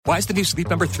Why is the new Sleep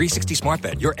Number 360 smart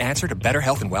bed your answer to better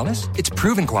health and wellness? It's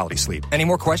proven quality sleep. Any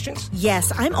more questions?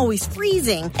 Yes, I'm always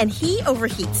freezing, and he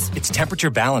overheats. It's temperature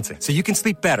balancing, so you can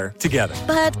sleep better together.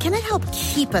 But can it help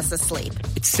keep us asleep?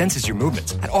 It senses your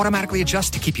movements and automatically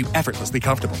adjusts to keep you effortlessly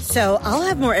comfortable. So I'll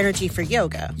have more energy for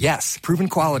yoga. Yes, proven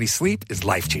quality sleep is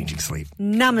life-changing sleep.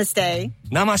 Namaste.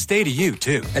 Namaste to you,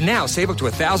 too. And now, save up to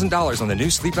 $1,000 on the new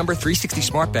Sleep Number 360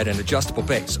 smart bed and adjustable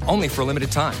base, only for a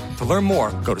limited time. To learn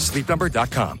more, go to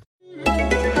sleepnumber.com.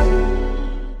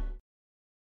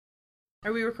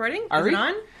 Are we recording? Are we? It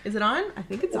on? Is it on? I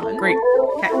think it's on. Great.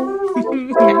 Okay.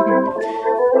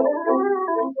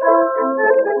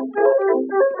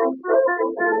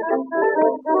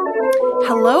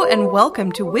 Hello and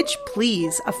welcome to Witch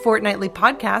Please, a fortnightly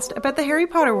podcast about the Harry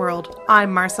Potter world.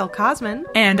 I'm Marcel Cosman.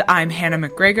 And I'm Hannah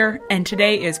McGregor, and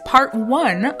today is part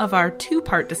one of our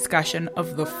two-part discussion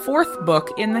of the fourth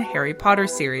book in the Harry Potter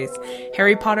series,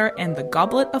 Harry Potter and the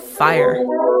Goblet of Fire.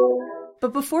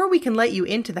 But before we can let you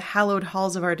into the hallowed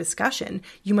halls of our discussion,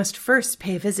 you must first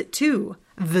pay a visit to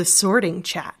the Sorting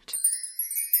Chat.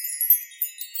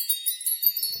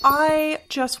 I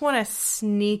just want to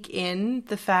sneak in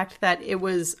the fact that it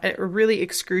was a really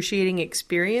excruciating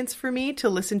experience for me to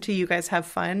listen to you guys have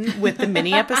fun with the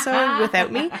mini episode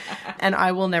without me, and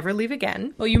I will never leave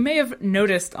again. Well, you may have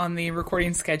noticed on the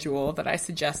recording schedule that I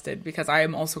suggested, because I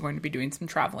am also going to be doing some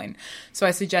traveling. So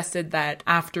I suggested that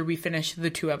after we finish the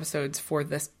 2 episodes for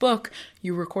this book,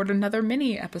 you record another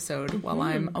mini episode while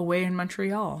I'm away in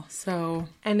Montreal. So,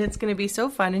 and it's going to be so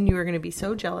fun, and you are going to be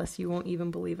so jealous you won't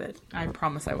even believe it. I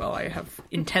promise I will. I have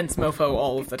intense mofo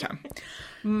all of the time.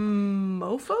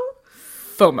 Mofo?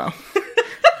 FOMO.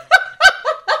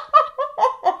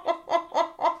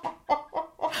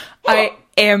 I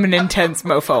am an intense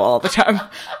mofo all the time.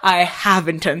 I have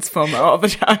intense FOMO all the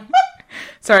time.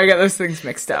 Sorry, I got those things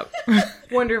mixed up.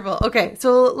 Wonderful. Okay,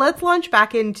 so let's launch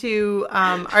back into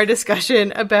our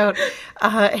discussion about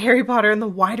Harry Potter and the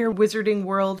wider wizarding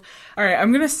world. All right,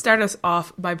 I'm going to start us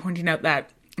off by pointing out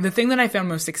that the thing that I found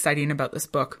most exciting about this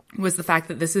book was the fact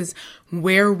that this is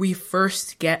where we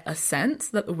first get a sense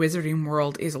that the wizarding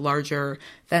world is larger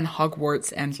than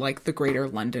Hogwarts and like the greater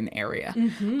London area.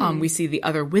 We see the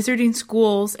other wizarding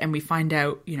schools and we find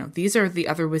out, these are the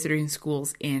other wizarding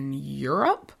schools in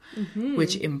Europe,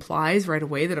 which implies right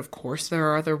away that of course there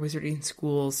are other wizarding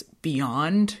schools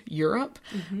beyond Europe.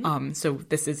 So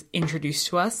this is introduced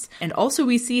to us. And also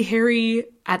we see Harry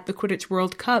at the Quidditch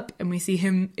World Cup and we see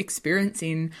him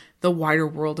experiencing the wider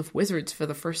world of wizards for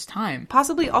the first time.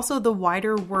 Possibly also the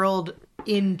wider world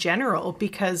in general,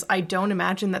 because I don't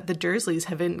imagine that the Dursleys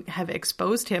have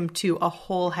exposed him to a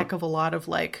whole heck of a lot of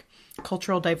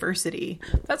cultural diversity.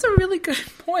 That's a really good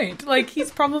point. He's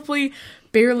probably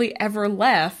barely ever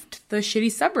left the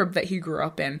shitty suburb that he grew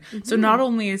up in. So not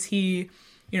only is he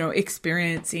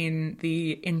experiencing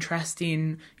the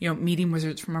interesting, meeting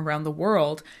wizards from around the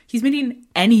world, he's meeting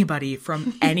anybody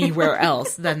from anywhere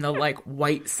else than the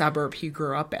white suburb he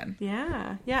grew up in.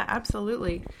 Yeah,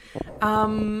 absolutely.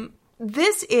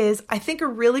 This is, I think, a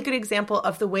really good example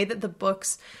of the way that the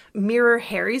books mirror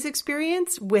Harry's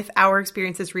experience with our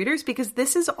experience as readers, because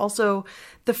this is also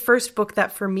the first book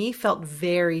that for me felt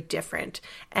very different.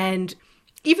 And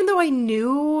even though I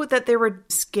knew that there were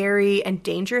scary and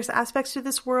dangerous aspects to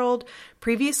this world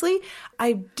previously,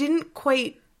 I didn't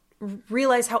quite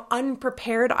realize how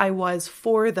unprepared I was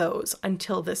for those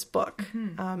until this book.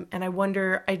 And I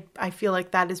wonder, I feel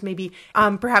like that is maybe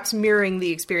perhaps mirroring the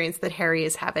experience that Harry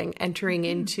is having entering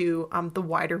into the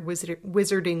wider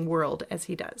wizarding world as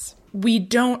he does. We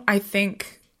don't, I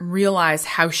think, realize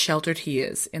how sheltered he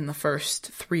is in the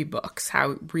first 3 books,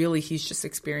 how really he's just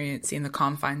experiencing the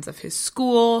confines of his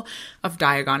school, of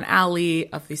Diagon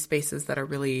Alley, of these spaces that are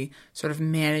really sort of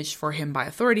managed for him by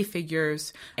authority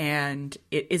figures. And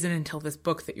it isn't until this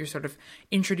book that you're sort of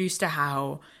introduced to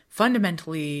how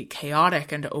fundamentally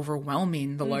chaotic and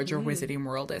overwhelming the larger wizarding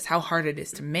world is, how hard it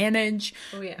is to manage.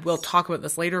 Oh, yes. We'll talk about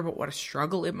this later, but what a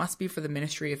struggle it must be for the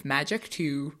Ministry of Magic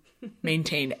to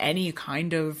maintain any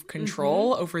kind of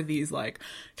control over these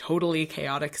totally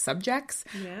chaotic subjects.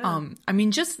 Yeah.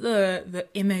 Just the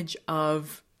image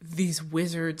of these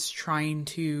wizards trying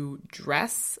to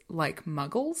dress like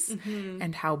muggles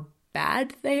and how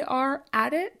bad they are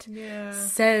at it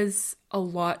says a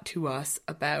lot to us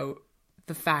about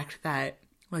the fact that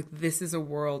this is a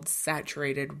world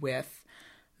saturated with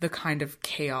the kind of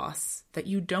chaos that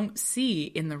you don't see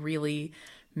in the really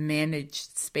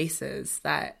managed spaces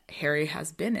that Harry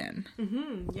has been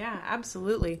in. Yeah,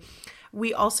 absolutely.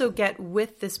 We also get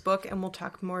with this book, and we'll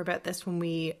talk more about this when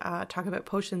we talk about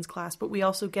potions class, but we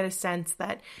also get a sense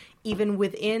that even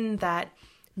within that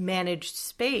managed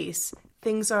space,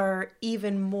 things are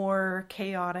even more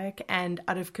chaotic and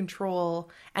out of control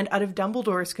and out of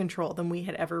Dumbledore's control than we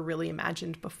had ever really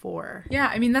imagined before. Yeah,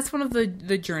 I mean, that's one of the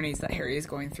journeys that Harry is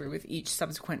going through. With each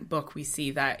subsequent book, we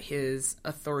see that his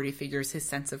authority figures, his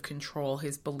sense of control,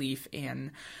 his belief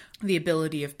in the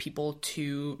ability of people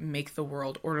to make the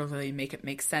world orderly, make it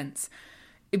make sense,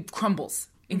 it crumbles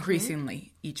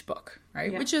increasingly each book,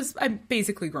 right? Yeah. Which is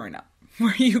basically growing up,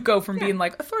 where you go from being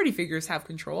like, authority figures have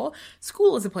control.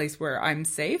 School is a place where I'm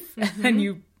safe. And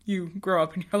you grow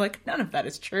up and you're like, none of that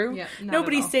is true. Yeah,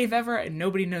 nobody's safe ever, and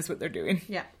nobody knows what they're doing.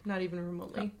 Yeah, not even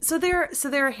remotely. So there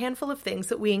are a handful of things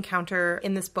that we encounter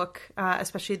in this book,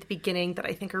 especially at the beginning, that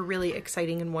I think are really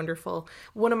exciting and wonderful.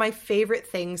 One of my favorite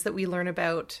things that we learn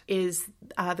about is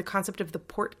the concept of the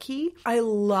port key. I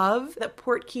love that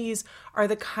port keys are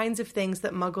the kinds of things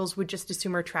that Muggles would just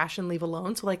assume are trash and leave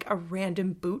alone. So like a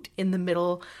random boot in the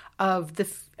middle of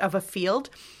a field.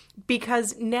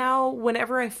 Because now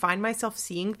whenever I find myself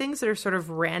seeing things that are sort of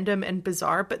random and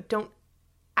bizarre but don't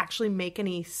actually make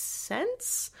any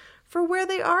sense for where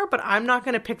they are, but I'm not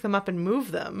going to pick them up and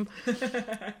move them.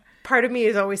 Part of me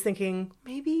is always thinking,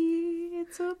 maybe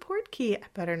it's a port key. I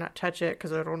better not touch it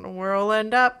because I don't know where I'll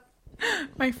end up.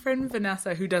 My friend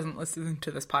Vanessa, who doesn't listen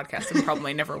to this podcast and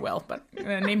probably never will, but I'm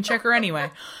going to name check her anyway,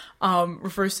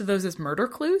 refers to those as murder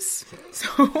clues.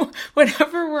 So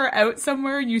whenever we're out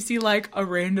somewhere and you see like a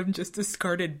random just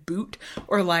discarded boot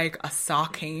or like a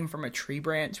sock hanging from a tree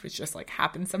branch, which just like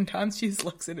happens sometimes, she just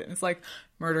looks at it and it's like,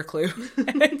 murder clue.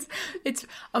 And it's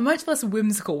a much less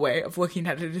whimsical way of looking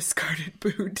at a discarded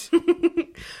boot.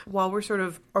 While we're sort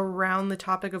of around the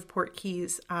topic of port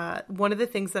keys, one of the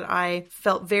things that I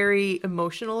felt very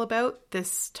emotional about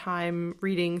this time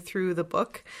reading through the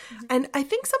book, and I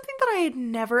think something that I had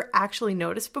never actually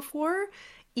noticed before,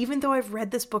 even though I've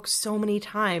read this book so many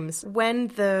times, when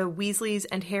the Weasleys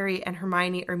and Harry and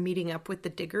Hermione are meeting up with the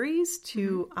Diggorys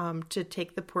to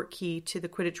take the port key to the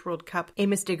Quidditch World Cup,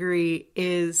 Amos Diggory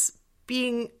is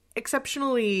being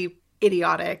exceptionally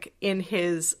idiotic in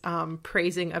his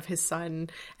praising of his son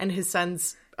and his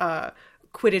son's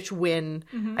Quidditch win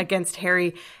against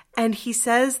Harry. And he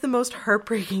says the most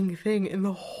heartbreaking thing in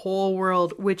the whole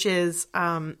world, which is,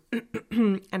 and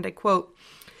I quote,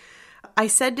 I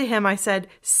said to him,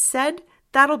 said,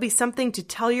 that'll be something to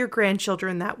tell your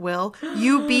grandchildren, that will.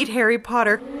 You beat Harry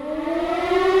Potter.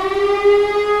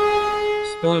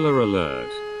 Spoiler alert.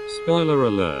 Spoiler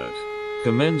alert.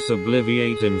 Commence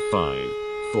Obliviate in 5,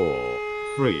 4,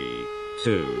 3,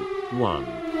 2, 1.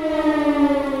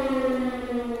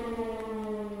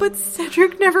 But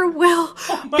Cedric never will,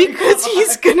 because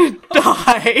he's gonna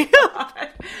die.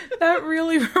 That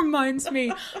really reminds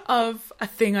me of a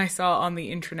thing I saw on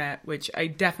the internet, which I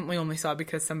definitely only saw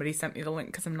because somebody sent me the link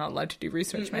because I'm not allowed to do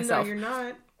research myself. No, you're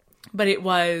not. But it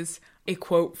was a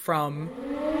quote from...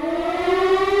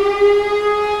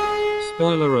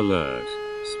 Spoiler alert.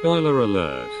 Spoiler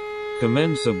alert.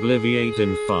 Commence Obliviate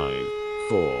in 5,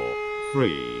 4,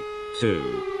 3, 2,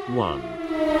 1.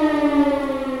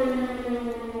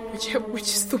 Which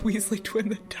is the Weasley twin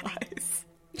that dies?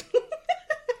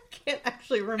 Can't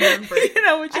actually remember. You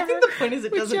know, whichever, I think the point is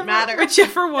it doesn't matter.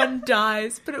 Whichever one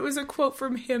dies. But it was a quote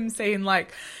from him saying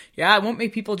like, yeah, I won't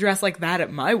make people dress like that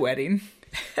at my wedding.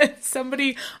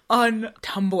 Somebody on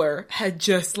Tumblr had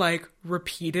just like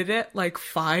repeated it like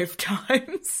 5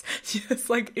 times, just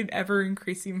like in ever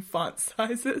increasing font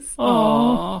sizes.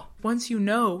 Aww. Once you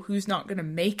know who's not going to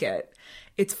make it,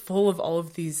 it's full of all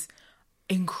of these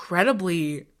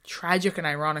incredibly tragic and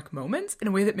ironic moments in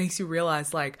a way that makes you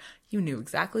realize like you knew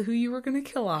exactly who you were going to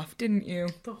kill off, didn't you?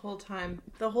 The whole time.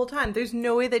 There's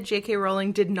no way that J.K.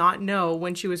 Rowling did not know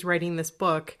when she was writing this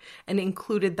book and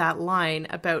included that line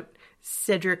about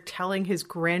Cedric telling his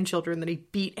grandchildren that he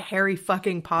beat Harry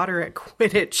fucking Potter at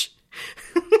Quidditch.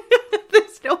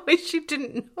 There's no way she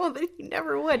didn't know that he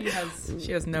never would.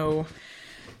 She has no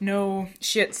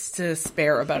shits to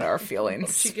spare about our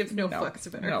feelings. She gives no fucks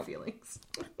about our feelings.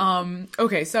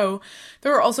 Okay, so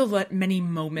there are also many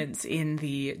moments in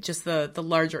the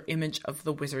larger image of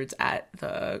the Wizards at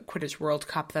the Quidditch World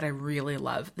Cup that I really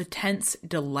love. The tents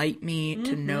delight me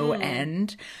to no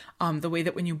end. The way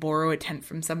that when you borrow a tent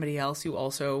from somebody else, you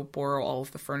also borrow all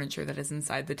of the furniture that is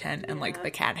inside the tent, and like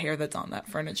the cat hair that's on that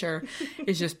furniture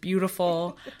is just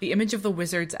beautiful. The image of the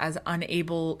Wizards as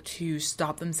unable to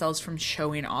stop themselves from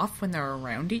showing off when they're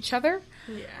around each other,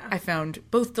 I found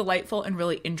both delightful and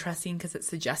really interesting because it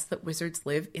suggests that wizards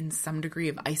live in some degree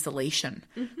of isolation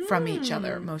from each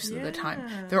other most of the time.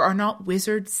 There are not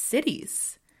wizard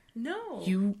cities. No.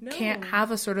 You can't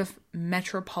have a sort of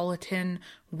metropolitan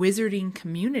wizarding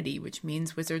community, which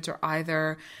means wizards are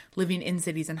either living in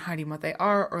cities and hiding what they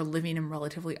are or living in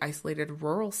relatively isolated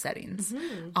rural settings.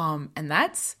 And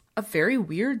that's a very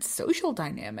weird social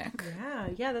dynamic.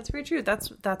 Yeah, that's very true.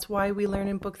 That's why we learn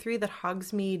in book 3 that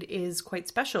Hogsmeade is quite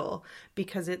special,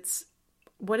 because it's,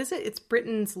 what is it? It's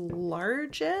Britain's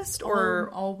largest or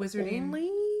all wizarding.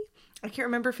 Only? I can't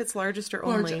remember if it's largest or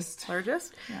only.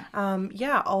 Largest?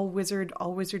 Yeah. All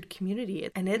wizard community.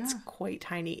 And it's quite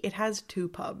tiny. It has 2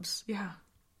 pubs. Yeah.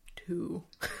 2.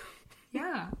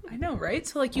 Yeah, I know, right?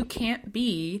 So, like, you can't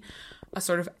be a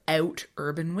sort of out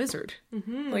urban wizard.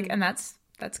 Like, and that's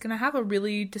going to have a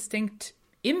really distinct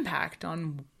impact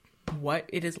on what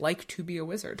it is like to be a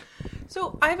wizard.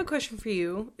 So I have a question for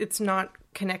you. It's not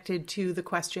connected to the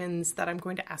questions that I'm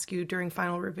going to ask you during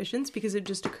final revisions, because it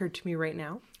just occurred to me right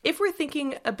now. If we're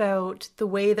thinking about the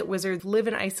way that wizards live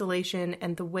in isolation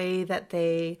and the way that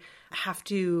they have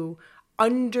to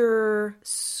underscore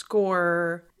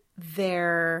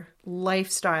their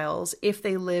lifestyles if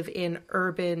they live in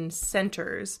urban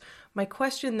centers, my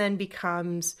question then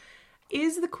becomes,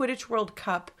 is the Quidditch World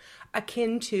Cup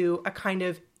akin to a kind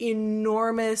of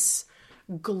enormous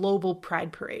global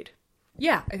pride parade?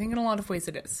 Yeah, I think in a lot of ways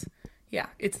it is. Yeah,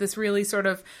 it's this really sort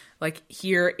of like,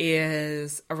 here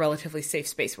is a relatively safe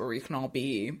space where we can all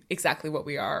be exactly what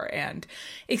we are. And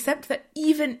except that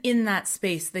even in that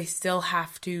space, they still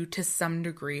have to some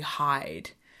degree,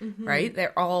 hide, right?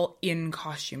 They're all in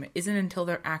costume. It isn't until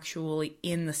they're actually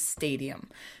in the stadium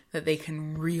that they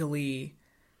can really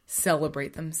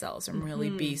celebrate themselves and really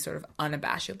be sort of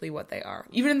unabashedly what they are.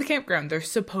 Even in the campground, they're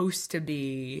supposed to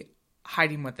be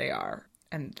hiding what they are.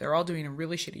 And they're all doing a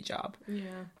really shitty job.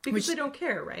 Yeah. Because they don't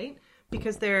care, right?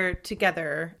 Because they're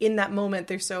together. In that moment,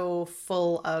 they're so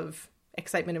full of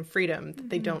excitement and freedom that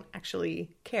they don't actually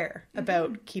care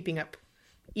about keeping up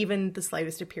even the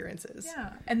slightest appearances. Yeah.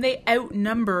 And they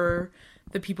outnumber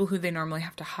the people who they normally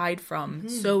have to hide from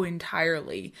so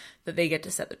entirely that they get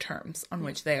to set the terms on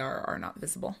which they are not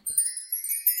visible.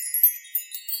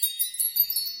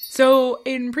 So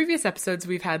in previous episodes,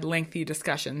 we've had lengthy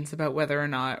discussions about whether or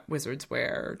not wizards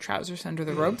wear trousers under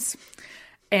the robes.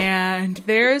 And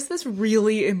there's this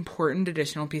really important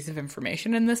additional piece of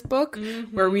information in this book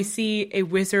where we see a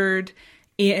wizard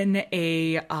in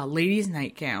a lady's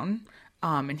nightgown.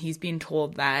 And he's being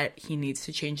told that he needs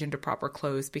to change into proper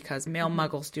clothes because male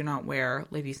muggles do not wear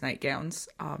ladies' nightgowns.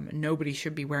 Nobody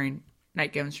should be wearing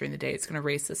nightgowns during the day. It's going to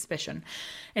raise suspicion.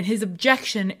 And his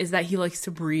objection is that he likes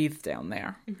to breathe down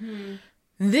there.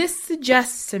 This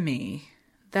suggests to me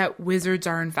that wizards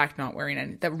are in fact not wearing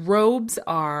any. That robes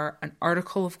are an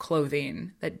article of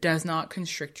clothing that does not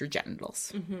constrict your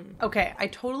genitals. Okay, I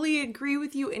totally agree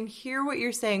with you and hear what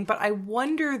you're saying, but I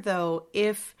wonder though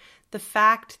if the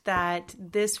fact that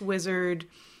this wizard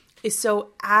is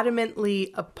so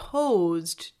adamantly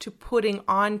opposed to putting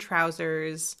on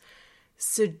trousers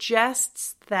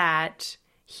suggests that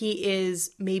he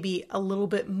is maybe a little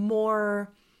bit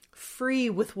more free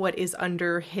with what is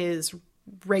under his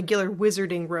regular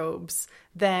wizarding robes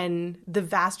than the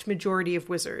vast majority of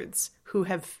wizards who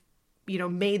have, you know,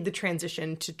 made the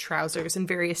transition to trousers and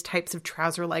various types of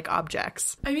trouser-like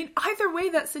objects. I mean, either way,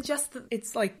 that suggests that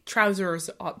it's like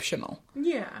trousers optional.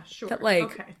 Yeah, sure. That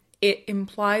it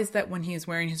implies that when he is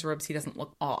wearing his robes, he doesn't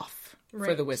look off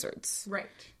for the wizards. Right.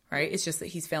 It's just that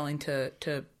he's failing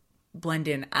to blend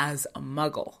in as a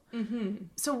muggle.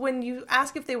 So when you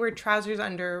ask if they wear trousers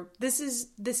under, this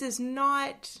is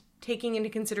not taking into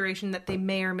consideration that they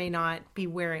may or may not be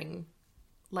wearing,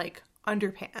 like,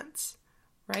 underpants,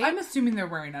 right? I'm assuming they're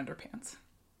wearing underpants.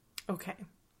 Okay.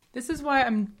 This is why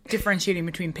I'm differentiating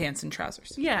between pants and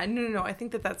trousers. Yeah, no. I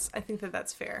think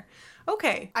that's fair.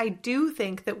 Okay. I do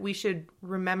think that we should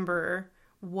remember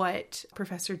what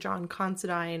Professor John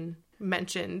Considine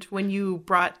mentioned when you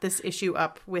brought this issue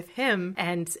up with him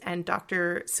and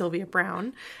Dr. Sylvia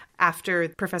Brown after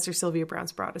Professor Sylvia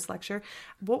Brown's Broadus lecture.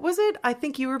 What was it? I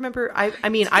think you remember. I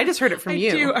mean, I just heard it from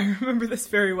you. I remember this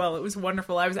very well. It was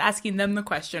wonderful. I was asking them the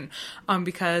question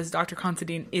because Dr.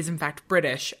 Considine is in fact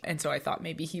British. And so I thought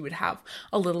maybe he would have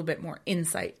a little bit more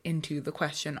insight into the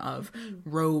question of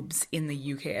robes in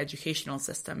the UK educational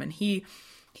system. And he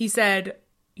said,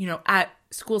 you know, at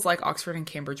schools like Oxford and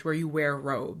Cambridge where you wear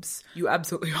robes, you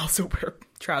absolutely also wear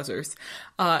trousers.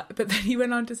 But then he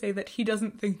went on to say that he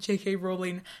doesn't think J.K.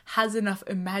 Rowling has enough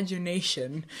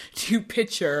imagination to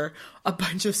picture a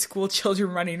bunch of school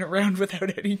children running around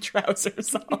without any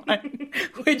trousers on,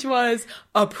 which was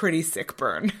a pretty sick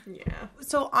burn. Yeah.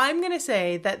 So I'm going to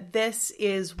say that this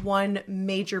is one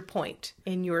major point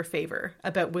in your favor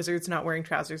about wizards not wearing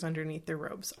trousers underneath their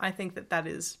robes. I think that that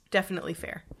is definitely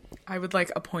fair. I would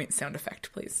like a point sound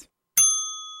effect, please.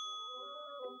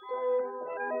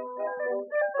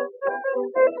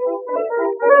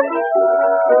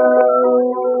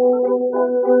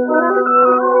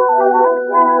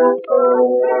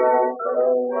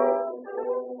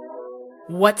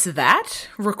 What's that?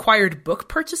 Required book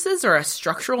purchases are a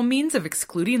structural means of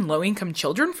excluding low-income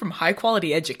children from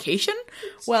high-quality education?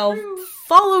 Well,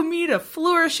 follow me to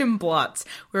Flourish and Blots,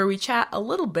 where we chat a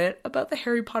little bit about the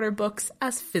Harry Potter books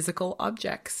as physical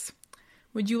objects.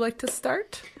 Would you like to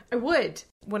start? I would.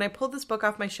 When I pulled this book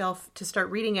off my shelf to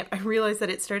start reading it, I realized that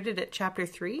it started at chapter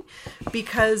 3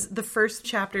 because the first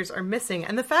chapters are missing.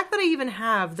 And the fact that I even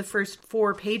have the first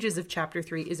 4 pages of chapter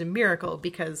 3 is a miracle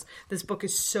because this book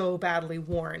is so badly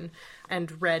worn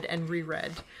and read and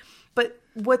reread. But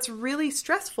what's really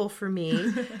stressful for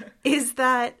me is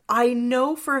that I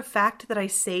know for a fact that I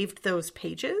saved those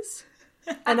pages.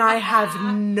 And I have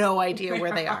no idea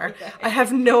where they are. I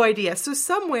have no idea. So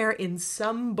somewhere in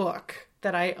some book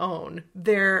that I own,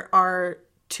 there are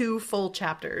 2 full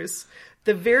chapters.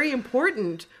 The very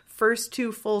important first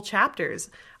 2 full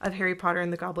chapters of Harry Potter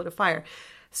and the Goblet of Fire.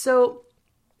 So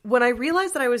when I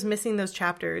realized that I was missing those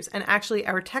chapters, and actually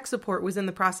our tech support was in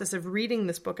the process of reading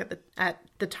this book at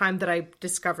the time that I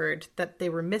discovered that they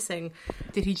were missing.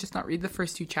 Did he just not read the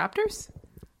first 2 chapters?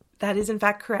 That is in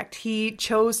fact correct. He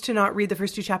chose to not read the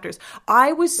first 2 chapters.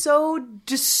 I was so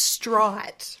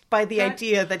distraught by the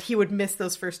idea that he would miss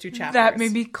those first 2 chapters. That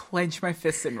made me clench my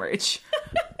fists in rage.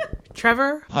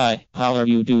 Trevor? Hi, how are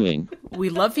you doing? We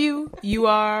love you. You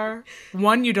are...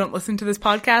 1, you don't listen to this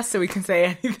podcast, so we can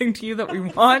say anything to you that we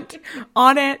want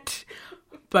on it.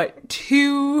 But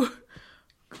 2,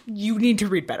 you need to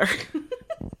read better.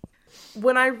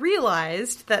 When I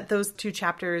realized that those 2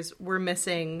 chapters were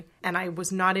missing and I was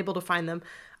not able to find them,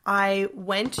 I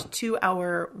went to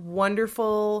our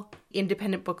wonderful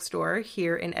independent bookstore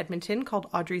here in Edmonton called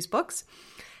Audrey's Books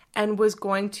and was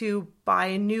going to buy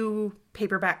a new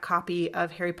paperback copy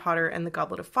of Harry Potter and the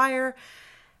Goblet of Fire.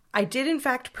 I did, in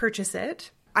fact, purchase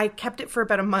it. I kept it for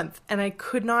about a month and I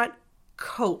could not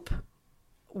cope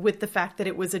with the fact that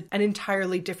it was an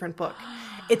entirely different book.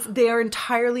 They are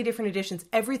entirely different editions.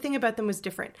 Everything about them was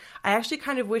different. I actually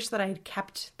kind of wish that I had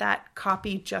kept that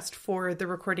copy just for the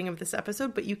recording of this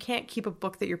episode, but you can't keep a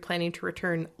book that you're planning to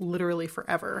return literally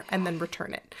forever and then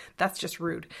return it. That's just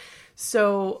rude.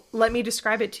 So let me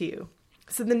describe it to you.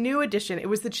 So the new edition, it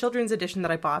was the children's edition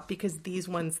that I bought because these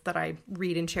ones that I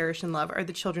read and cherish and love are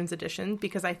the children's edition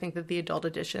because I think that the adult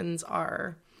editions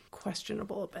are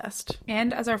questionable at best.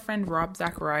 And as our friend Rob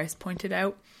Zacharias pointed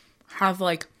out, have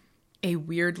like a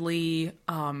weirdly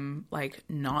like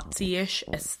Nazi-ish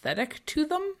aesthetic to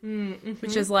them,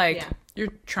 which is like you're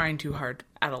trying too hard.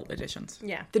 Adult editions.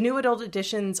 Yeah. The new adult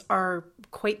editions are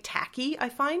quite tacky, I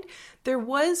find. There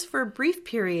was, for a brief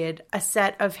period, a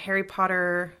set of Harry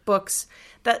Potter books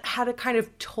that had a kind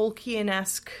of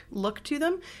Tolkien-esque look to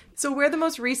them. So where the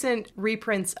most recent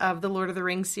reprints of the Lord of the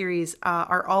Rings series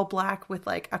are all black with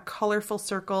like a colorful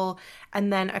circle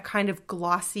and then a kind of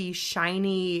glossy,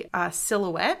 shiny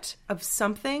silhouette of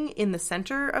something in the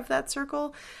center of that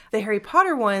circle, the Harry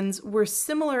Potter ones were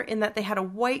similar in that they had a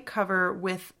white cover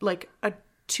with like a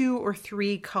 2 or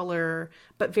 3 color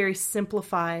but very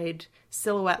simplified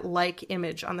silhouette-like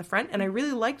image on the front, and I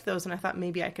really liked those, and I thought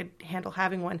maybe I could handle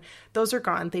having one. Those are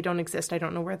gone. They don't exist. I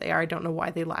don't know where they are. I don't know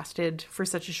why they lasted for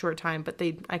such a short time, but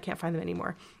I can't find them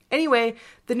anymore. Anyway,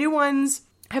 the new ones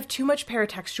have too much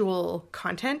paratextual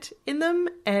content in them,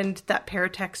 and that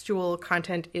paratextual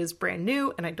content is brand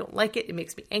new, and I don't like it. It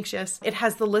makes me anxious. It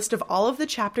has the list of all of the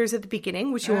chapters at the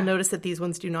beginning, which you will notice that these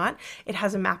ones do not. It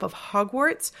has a map of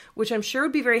Hogwarts, which I'm sure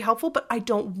would be very helpful, but I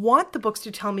don't want the books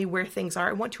to tell me where things are.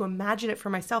 I want to imagine it for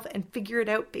myself and figure it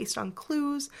out based on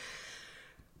clues.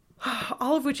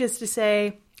 All of which is to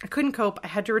say, I couldn't cope. I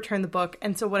had to return the book,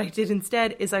 and so what I did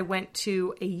instead is I went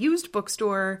to a used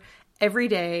bookstore every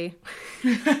day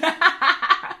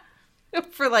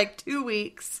for like 2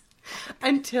 weeks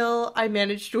until I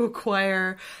managed to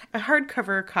acquire a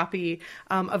hardcover copy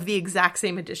of the exact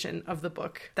same edition of the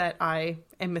book that I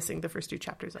am missing the first 2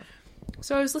 chapters of.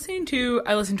 So I listened to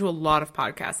a lot of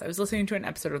podcasts. I was listening to an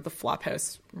episode of The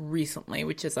Flophouse recently,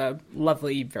 which is a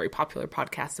lovely, very popular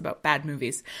podcast about bad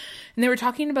movies. And they were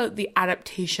talking about the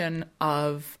adaptation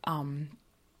of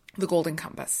The Golden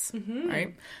Compass,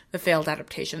 right? The failed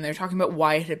adaptation. They're talking about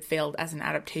why it had failed as an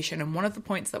adaptation. And one of the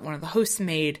points that one of the hosts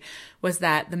made was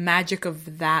that the magic of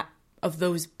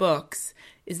those books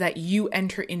is that you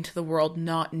enter into the world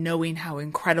not knowing how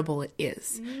incredible it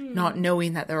is, not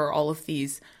knowing that there are all of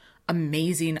these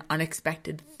amazing,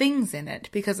 unexpected things in it,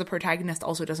 because the protagonist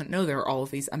also doesn't know there are all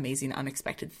of these amazing,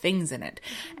 unexpected things in it.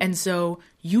 And so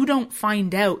you don't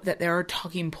find out that there are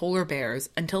talking polar bears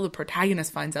until the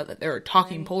protagonist finds out that there are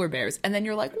talking polar bears. And then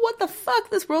you're like, what the fuck?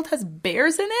 This world has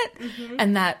bears in it?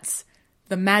 And that's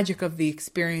the magic of the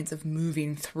experience of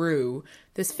moving through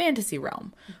this fantasy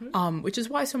realm, which is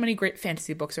why so many great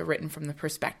fantasy books are written from the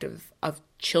perspective of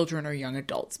children or young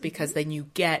adults, because then you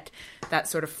get that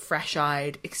sort of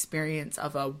fresh-eyed experience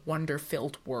of a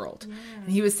wonder-filled world.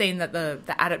 And he was saying that the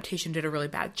adaptation did a really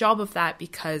bad job of that,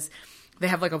 because they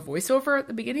have like a voiceover at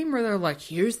the beginning where they're like,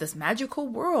 here's this magical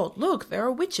world. Look, there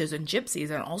are witches and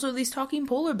gypsies and also these talking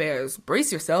polar bears.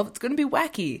 Brace yourself. It's going to be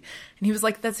wacky. And he was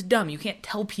like, that's dumb. You can't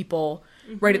tell people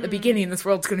right at the beginning this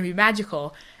world's going to be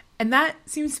magical. And that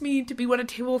seems to me to be what a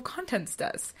table of contents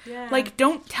does. Yeah. Like,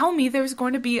 don't tell me there's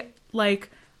going to be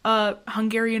like a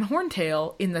Hungarian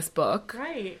horntail in this book.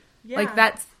 Right. Yeah.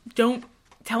 Like, don't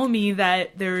tell me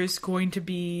that there's going to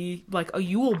be like a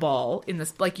Yule ball in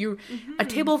this. Like, a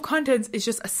table of contents is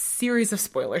just a series of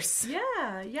spoilers.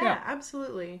 Yeah,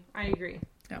 absolutely. I agree.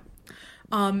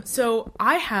 Yeah. So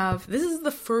this is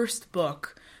the first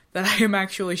book that I am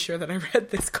actually sure that I read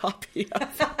this copy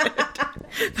of it.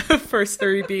 The first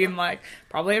 3 being like,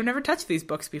 probably I've never touched these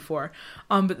books before.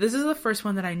 But this is the first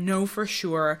one that I know for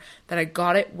sure that I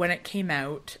got it when it came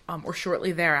out, or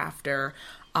shortly thereafter.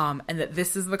 And that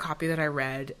this is the copy that I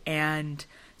read. And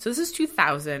so this is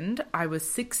 2000. I was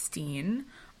 16.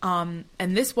 And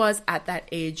this was, at that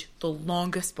age, the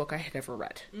longest book I had ever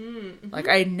read. Like,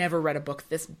 I had never read a book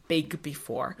this big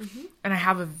before. And I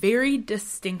have a very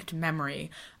distinct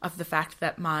memory of the fact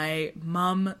that my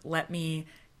mom let me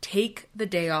take the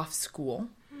day off school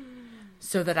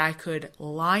so that I could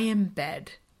lie in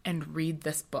bed and read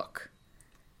this book.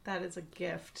 That is a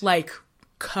gift. Like,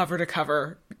 cover to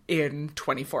cover in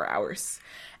 24 hours.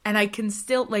 And I can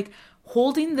still, like,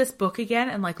 holding this book again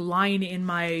and like lying in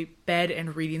my bed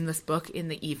and reading this book in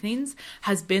the evenings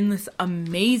has been this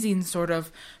amazing sort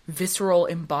of visceral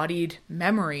embodied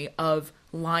memory of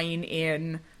lying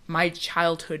in my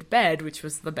childhood bed, which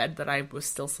was the bed that I was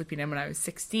still sleeping in when I was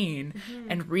 16,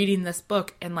 and reading this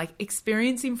book and like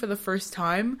experiencing for the first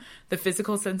time the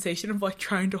physical sensation of like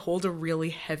trying to hold a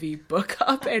really heavy book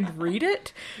up and read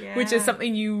it, which is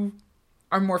something you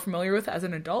are more familiar with as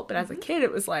an adult, but as a kid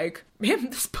it was like, man,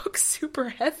 this book's super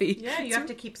heavy. Yeah, you have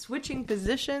to keep switching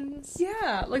positions.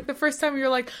 Yeah, like the first time you're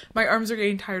like, my arms are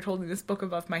getting tired holding this book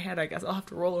above my head, I guess I'll have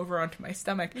to roll over onto my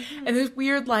stomach. And there's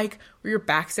weird like where your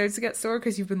back starts to get sore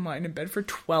because you've been lying in bed for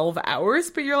 12 hours,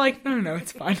 but you're like, no,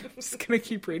 it's fine. I'm just gonna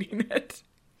keep reading it.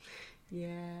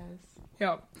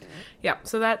 Yes. Yeah,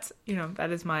 so that's,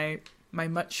 that is my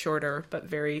much shorter but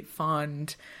very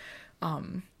fond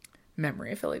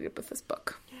memory affiliated with this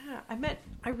book. Yeah,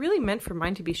 I really meant for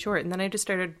mine to be short, and then I just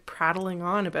started prattling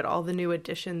on about all the new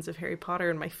editions of Harry Potter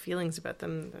and my feelings about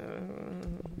them.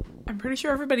 I'm pretty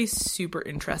sure everybody's super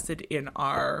interested in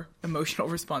our emotional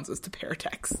responses to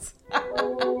paratexts.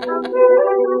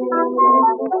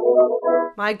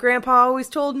 My grandpa always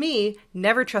told me,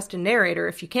 never trust a narrator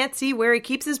if you can't see where he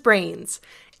keeps his brains.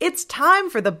 It's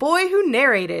time for The Boy Who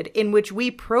Narrated, in which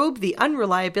we probe the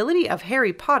unreliability of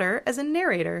Harry Potter as a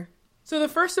narrator. So the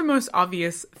first and most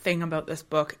obvious thing about this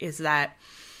book is that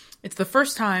it's the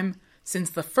first time since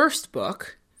the first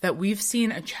book that we've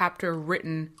seen a chapter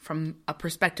written from a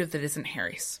perspective that isn't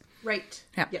Harry's. Right.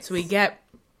 Yeah. Yes. So we get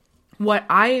what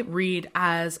I read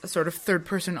as a sort of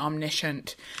third-person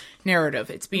omniscient narrative.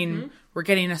 It's being, we're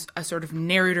getting a sort of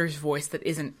narrator's voice that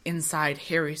isn't inside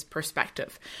Harry's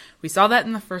perspective. We saw that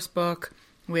in the first book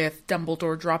with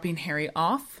Dumbledore dropping Harry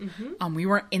off. We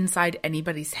weren't inside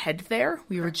anybody's head there.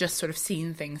 We were just sort of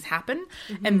seeing things happen.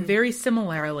 And very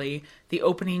similarly, the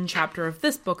opening chapter of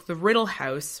this book, The Riddle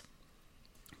House,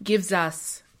 gives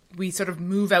us, we sort of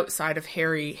move outside of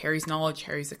Harry's knowledge,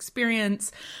 Harry's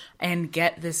experience, and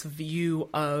get this view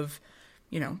of,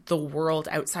 the world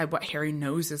outside what Harry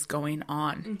knows is going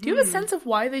on. Do you have a sense of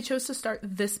why they chose to start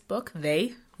this book?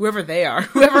 Whoever they are,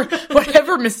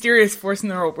 whatever mysterious force in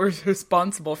the world was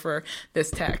responsible for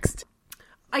this text.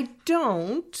 I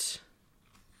don't,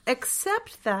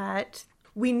 except that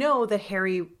we know that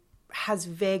Harry has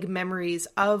vague memories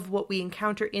of what we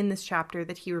encounter in this chapter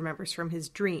that he remembers from his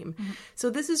dream.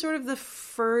 So this is sort of the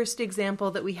first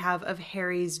example that we have of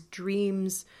Harry's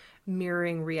dreams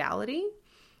mirroring reality.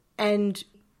 And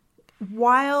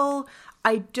while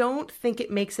I don't think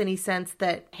it makes any sense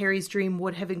that Harry's dream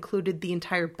would have included the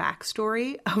entire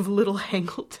backstory of little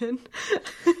Hangleton.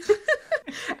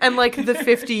 And like the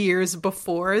 50 years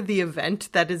before the event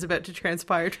that is about to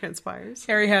transpires.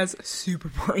 Harry has super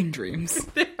boring dreams.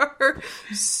 They are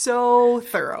so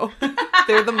thorough.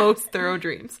 They're the most thorough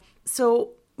dreams.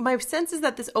 So my sense is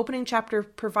that this opening chapter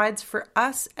provides for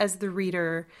us as the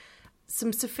reader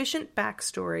some sufficient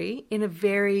backstory in a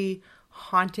very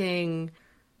haunting,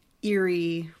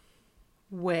 eerie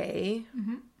way,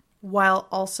 while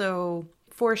also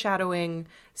foreshadowing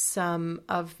some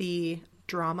of the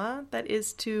drama that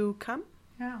is to come.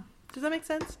 Yeah. Does that make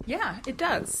sense? Yeah, it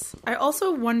does. I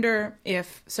also wonder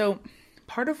if, so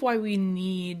part of why we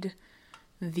need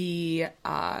the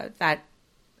that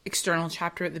external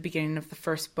chapter at the beginning of the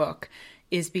first book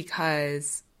is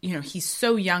because, you know, he's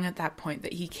so young at that point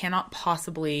that he cannot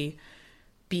possibly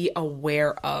be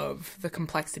aware of the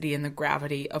complexity and the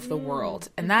gravity of the world.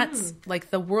 And that's like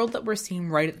the world that we're seeing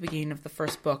right at the beginning of the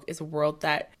first book is a world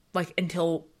that, like,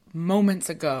 until moments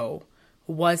ago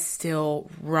was still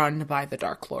run by the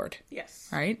Dark Lord. Yes.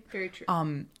 Right? Very true.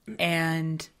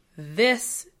 And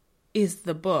this is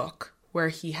the book where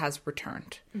he has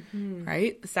returned,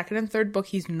 right? The second and third book,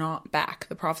 he's not back.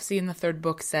 The prophecy in the third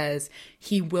book says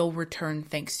he will return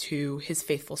thanks to his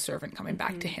faithful servant coming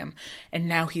back to him. And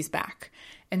now he's back.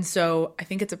 And so I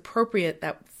think it's appropriate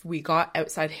that we got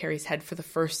outside Harry's head for the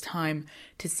first time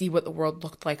to see what the world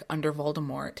looked like under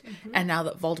Voldemort. And now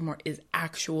that Voldemort is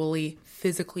actually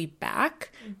physically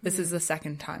back, this is the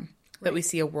second time that we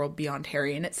see a world beyond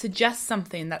Harry. And it suggests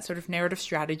something, that sort of narrative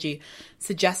strategy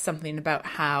suggests something about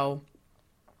how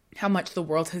much the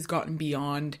world has gotten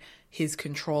beyond his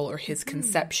control or his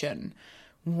conception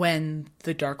when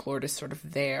the Dark Lord is sort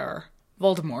of there.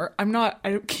 Voldemort. I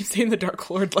don't keep saying the Dark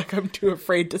Lord like I'm too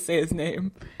afraid to say his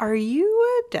name. Are you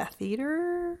a Death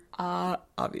Eater?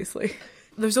 Obviously.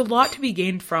 There's a lot to be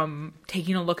gained from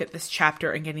taking a look at this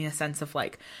chapter and getting a sense of,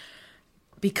 like,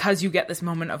 because you get this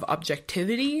moment of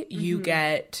objectivity, you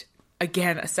get,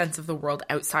 again, a sense of the world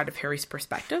outside of Harry's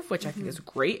perspective, which I think is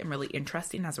great and really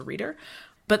interesting as a reader.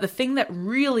 But the thing that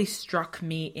really struck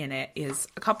me in it is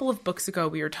a couple of books ago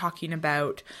we were talking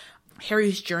about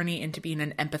Harry's journey into being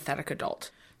an empathetic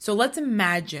adult. So let's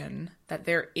imagine that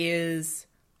there is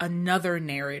another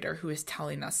narrator who is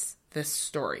telling us this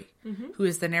story, who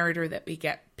is the narrator that we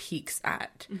get peeks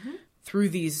at through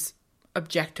these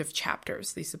objective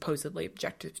chapters, these supposedly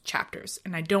objective chapters.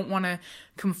 And I don't want to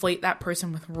conflate that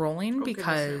person with Rowling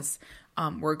because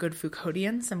we're good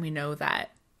Foucauldians and we know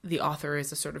that the author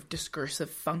is a sort of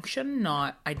discursive function,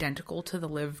 not identical to the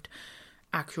lived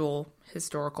actual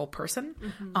historical person.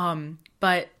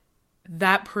 But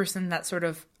that person, that sort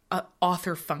of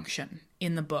author function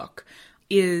in the book,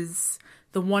 is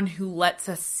the one who lets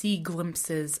us see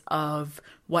glimpses of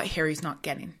what Harry's not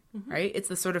getting, right? It's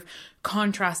the sort of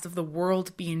contrast of the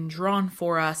world being drawn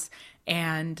for us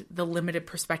and the limited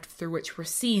perspective through which we're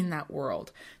seeing that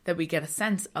world, that we get a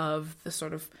sense of the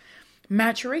sort of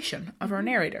maturation of our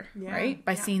narrator, right?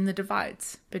 By seeing the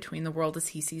divides between the world as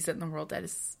he sees it and the world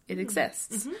as it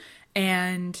exists.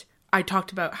 And I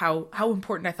talked about how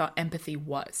important I thought empathy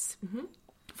was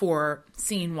for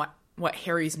seeing what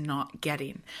Harry's not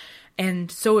getting.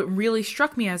 And so it really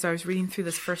struck me as I was reading through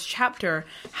this first chapter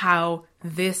how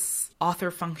this author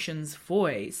function's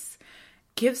voice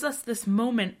gives us this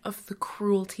moment of the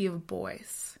cruelty of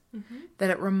boys. That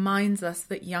it reminds us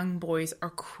that young boys are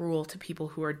cruel to people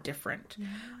who are different.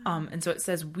 And so it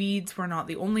says, weeds were not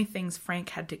the only things Frank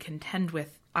had to contend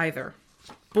with either.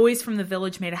 Boys from the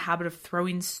village made a habit of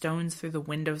throwing stones through the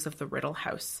windows of the Riddle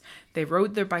house. They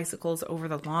rode their bicycles over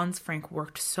the lawns Frank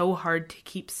worked so hard to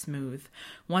keep smooth.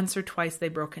 Once or twice they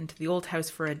broke into the old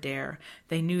house for a dare.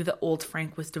 They knew that old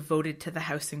Frank was devoted to the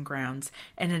house and grounds,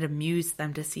 and it amused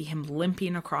them to see him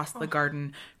limping across the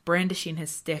garden, brandishing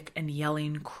his stick and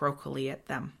yelling crocily at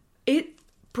them. It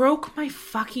broke my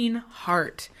fucking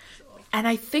heart. And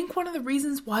I think one of the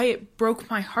reasons why it broke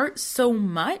my heart so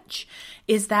much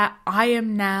is that I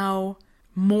am now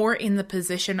more in the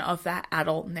position of that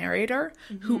adult narrator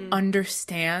who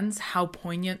understands how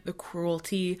poignant the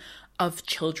cruelty of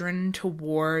children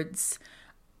towards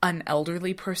an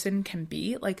elderly person can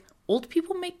be. Like, old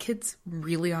people make kids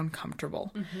really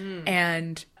uncomfortable.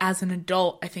 And as an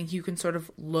adult, I think you can sort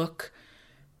of look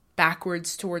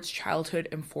backwards towards childhood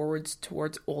and forwards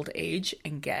towards old age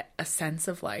and get a sense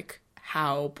of, like,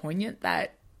 how poignant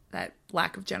that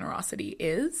lack of generosity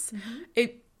is.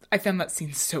 I found that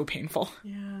scene so painful.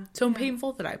 So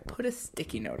painful that I put a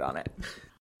sticky note on it.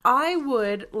 I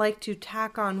would like to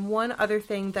tack on one other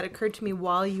thing that occurred to me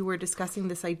while you were discussing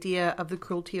this idea of the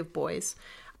cruelty of boys.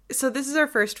 So this is our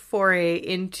first foray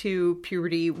into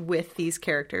puberty with these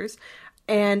characters.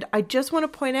 And I just want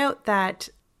to point out that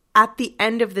at the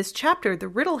end of this chapter, the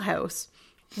Riddle House,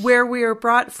 where we are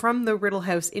brought from the Riddle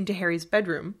House into Harry's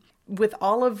bedroom, with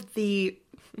all of the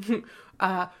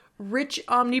rich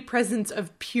omnipresence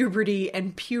of puberty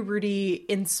and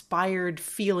puberty-inspired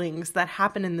feelings that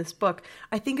happen in this book,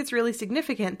 I think it's really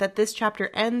significant that this chapter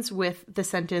ends with the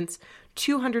sentence,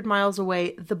 200 miles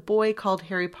away, the boy called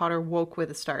Harry Potter woke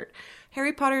with a start.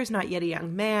 Harry Potter is not yet a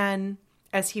young man,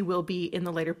 as he will be in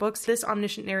the later books. This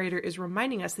omniscient narrator is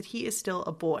reminding us that he is still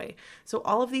a boy. So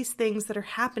all of these things that are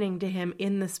happening to him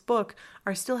in this book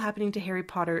are still happening to Harry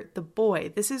Potter, the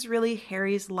boy. This is really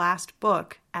Harry's last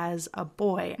book as a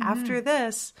boy. Mm-hmm. After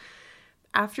this,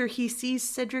 after he sees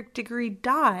Cedric Diggory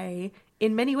die,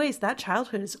 in many ways, that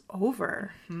childhood is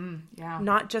over. Yeah.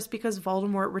 Not just because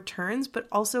Voldemort returns, but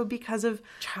also because of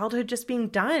childhood just being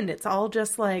done. It's all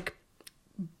just like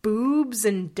boobs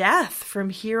and death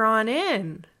from here on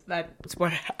in. That's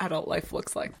what adult life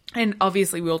looks like. And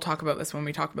obviously we'll talk about this when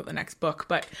we talk about the next book.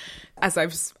 But as I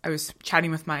was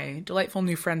chatting with my delightful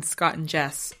new friends, Scott and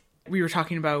Jess, we were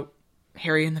talking about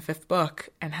Harry in the 5th book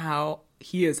and how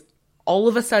he is all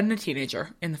of a sudden a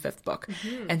teenager in the 5th book.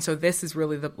 Mm-hmm. And so this is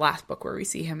really the last book where we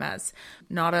see him as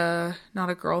not a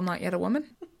girl, not yet a woman.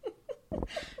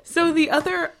 So the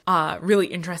other really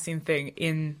interesting thing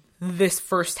in this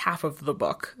first half of the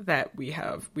book that we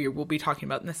will be talking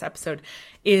about in this episode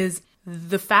is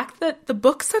the fact that the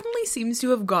book suddenly seems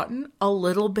to have gotten a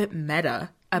little bit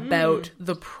meta about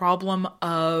the problem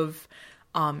of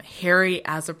Harry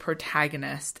as a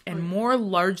protagonist and more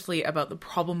largely about the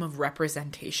problem of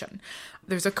representation.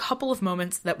 There's a couple of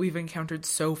moments that we've encountered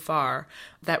so far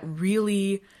that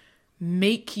really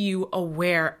make you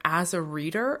aware as a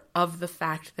reader of the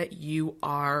fact that you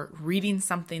are reading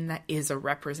something that is a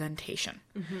representation,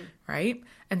 right?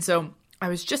 And so I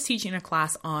was just teaching a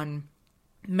class on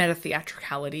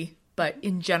meta-theatricality, but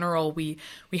in general, we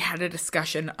had a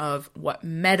discussion of what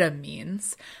meta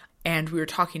means. And we were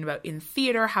talking about in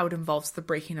theater how it involves the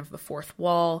breaking of the fourth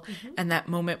wall and that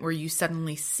moment where you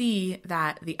suddenly see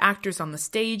that the actors on the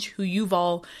stage who you've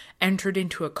all entered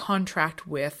into a contract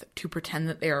with to pretend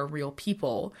that they are real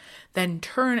people then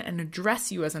turn and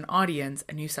address you as an audience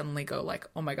and you suddenly go like,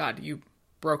 oh my God, you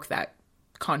broke that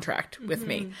contract with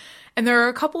me. And there are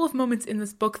a couple of moments in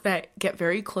this book that get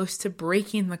very close to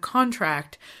breaking the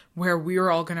contract where we're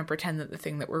all going to pretend that the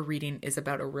thing that we're reading is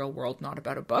about a real world, not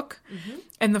about a book.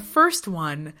 And the first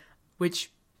one, which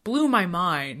blew my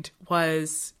mind,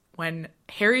 was when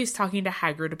Harry's talking to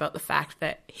Hagrid about the fact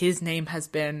that his name has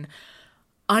been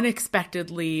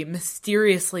unexpectedly,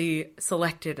 mysteriously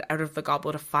selected out of the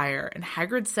Goblet of Fire. And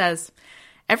Hagrid says,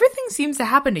 "Everything seems to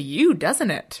happen to you,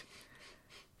 doesn't it?"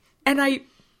 And I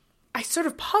sort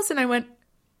of paused and I went,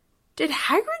 did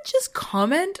Hagrid just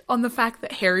comment on the fact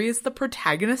that Harry is the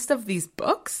protagonist of these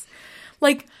books?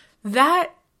 Like,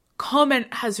 that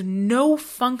comment has no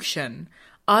function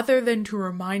other than to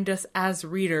remind us as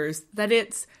readers that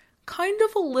it's kind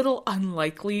of a little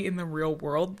unlikely in the real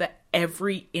world that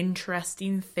every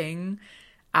interesting thing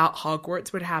at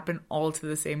Hogwarts would happen all to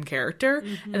the same character,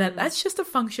 and that's just a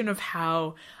function of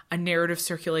how a narrative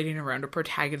circulating around a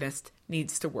protagonist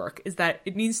needs to work, is that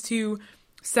it needs to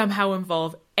somehow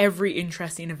involve every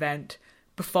interesting event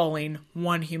befalling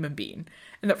one human being.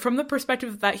 And that from the perspective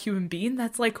of that human being,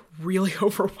 that's like really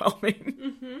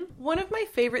overwhelming. One of my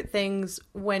favorite things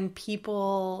when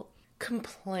people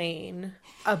complain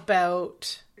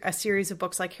about a series of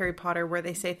books like Harry Potter where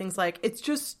they say things like, it's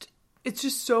just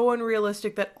so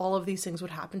unrealistic that all of these things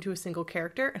would happen to a single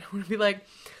character. And I want to be like,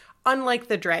 unlike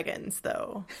the dragons,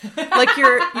 though. Like,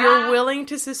 you're willing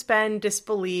to suspend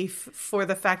disbelief for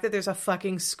the fact that there's a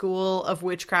fucking school of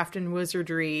witchcraft and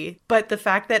wizardry, but the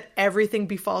fact that everything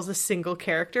befalls a single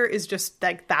character is just,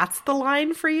 like, that's the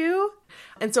line for you?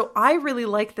 And so I really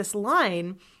like this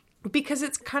line because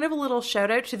it's kind of a little shout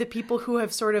out to the people who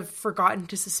have sort of forgotten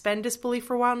to suspend disbelief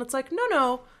for a while. And it's like,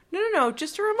 no.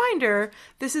 Just a reminder,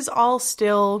 this is all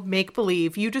still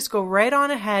make-believe. You just go right on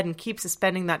ahead and keep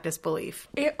suspending that disbelief.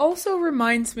 It also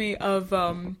reminds me of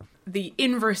the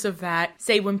inverse of that.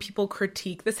 Say when people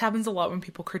critique, this happens a lot when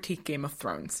people critique Game of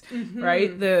Thrones,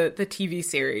 right? The TV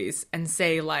series, and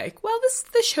say like, well,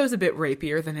 this show's a bit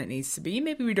rapier than it needs to be.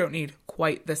 Maybe we don't need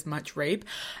quite this much rape.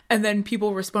 And then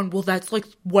people respond, well, that's like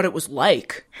what it was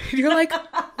like. And you're like,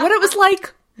 what it was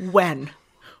like when?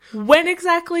 When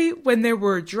exactly? When there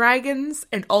were dragons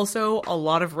and also a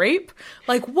lot of rape?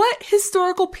 Like, what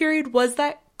historical period was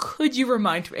that? Could you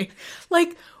remind me?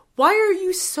 Like, why are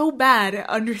you so bad at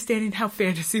understanding how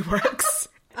fantasy works?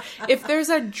 If there's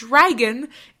a dragon,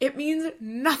 it means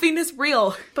nothing is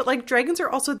real. But, like, dragons are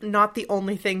also not the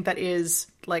only thing that is,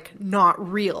 like,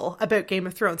 not real about Game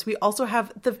of Thrones. We also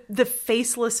have the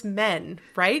faceless men,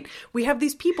 right? We have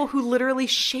these people who literally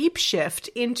shapeshift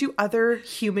into other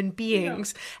human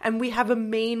beings. Yeah. And we have a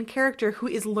main character who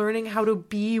is learning how to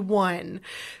be one.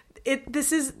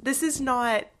 This is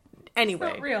not... Anyway.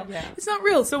 It's not real. Yeah. It's not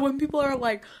real. So when people are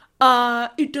like,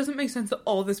 it doesn't make sense that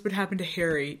all this would happen to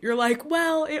Harry, you're like,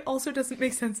 well, it also doesn't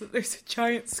make sense that there's a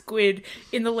giant squid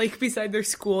in the lake beside their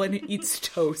school and it eats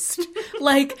toast.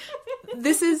 Like,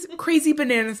 this is crazy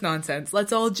bananas nonsense.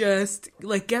 Let's all just,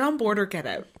 like, get on board or get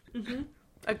out. Mm-hmm.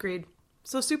 Agreed.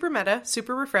 So super meta,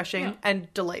 super refreshing,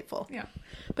 and delightful. Yeah.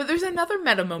 But there's another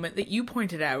meta moment that you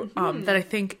pointed out that I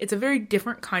think it's a very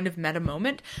different kind of meta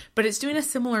moment, but it's doing a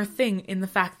similar thing in the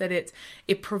fact that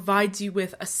it provides you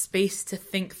with a space to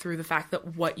think through the fact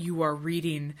that what you are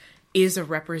reading is a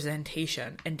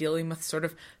representation and dealing with sort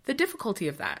of the difficulty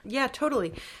of that. Yeah,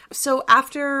 totally. So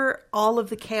after all of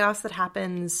the chaos that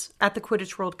happens at the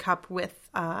Quidditch World Cup with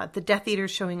the Death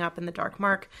Eaters showing up in the Dark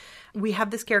Mark, we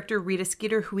have this character, Rita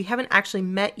Skeeter, who we haven't actually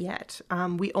met yet.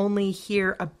 We only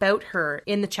hear about her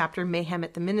in the chapter Mayhem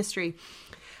at the Ministry.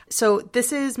 So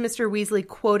this is Mr. Weasley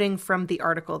quoting from the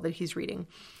article that he's reading.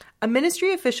 A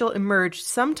Ministry official emerged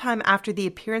sometime after the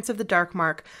appearance of the Dark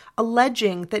Mark,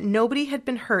 alleging that nobody had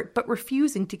been hurt but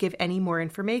refusing to give any more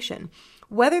information.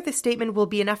 Whether the statement will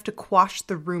be enough to quash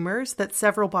the rumors that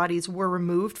several bodies were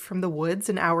removed from the woods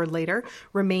an hour later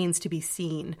remains to be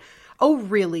seen. Oh,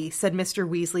 really, said Mr.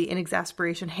 Weasley in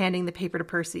exasperation, handing the paper to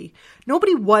Percy.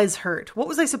 Nobody was hurt. What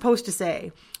was I supposed to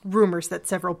say? Rumors that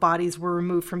several bodies were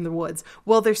removed from the woods.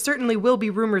 Well, there certainly will be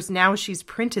rumors now she's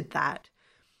printed that.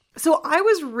 So I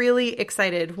was really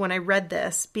excited when I read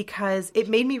this because it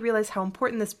made me realize how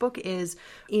important this book is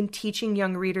in teaching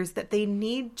young readers that they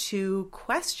need to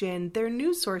question their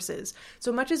news sources.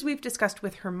 So much as we've discussed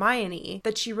with Hermione,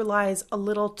 that she relies a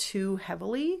little too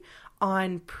heavily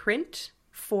on print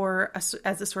as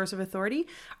a source of authority,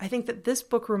 I think that this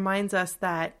book reminds us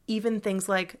that even things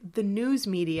like the news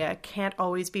media can't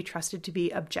always be trusted to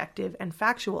be objective and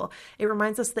factual. It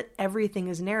reminds us that everything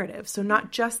is narrative. So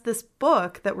not just this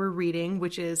book that we're reading,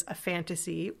 which is a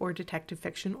fantasy or detective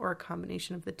fiction or a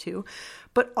combination of the two,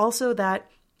 but also that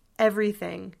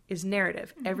everything is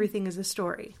narrative. Mm-hmm. Everything is a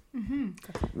story.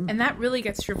 Mm-hmm. And that really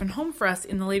gets driven home for us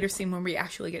in the later scene when we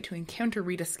actually get to encounter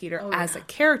Rita Skeeter as a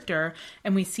character,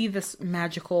 and we see this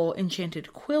magical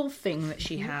enchanted quill thing that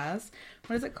she has.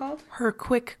 What is it called? Her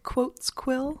Quick Quotes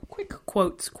Quill. Quick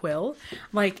Quotes Quill.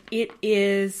 Like, it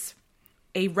is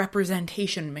a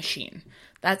representation machine.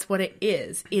 That's what it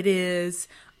is. It is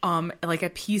like a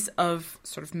piece of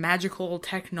sort of magical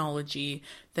technology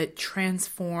that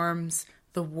transforms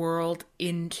the world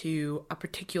into a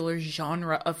particular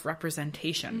genre of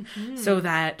representation, so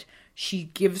that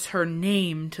she gives her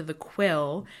name to the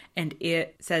quill, and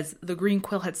it says, the green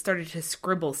quill had started to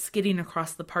scribble, skidding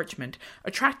across the parchment.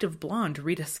 Attractive blonde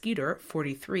Rita Skeeter,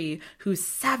 43, whose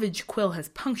savage quill has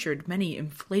punctured many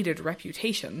inflated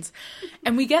reputations.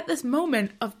 And we get this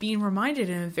moment of being reminded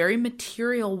in a very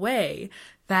material way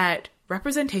that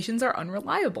representations are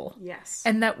unreliable. Yes.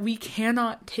 And that we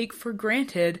cannot take for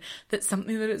granted that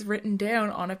something that is written down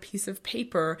on a piece of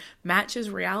paper matches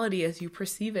reality as you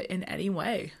perceive it in any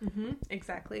way. Mm-hmm.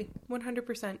 Exactly.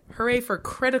 100%. Hooray for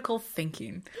critical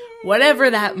thinking. Yay. Whatever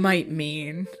that might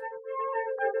mean.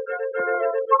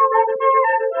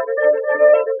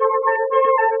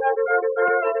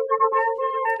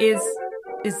 Is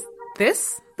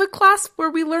this the class where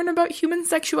we learn about human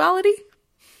sexuality?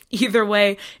 Either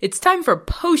way, it's time for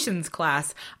Potions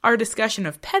Class, our discussion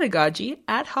of pedagogy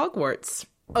at Hogwarts.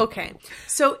 Okay,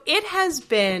 so it has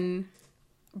been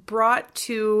brought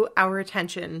to our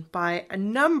attention by a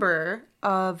number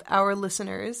of our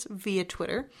listeners via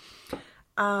Twitter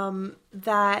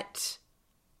that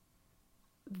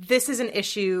this is an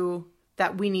issue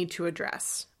that we need to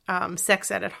address, sex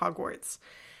ed at Hogwarts.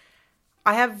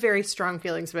 I have very strong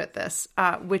feelings about this,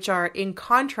 which are in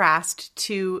contrast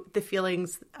to the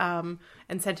feelings and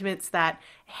sentiments that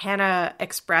Hannah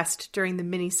expressed during the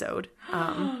minisode.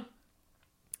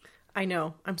 I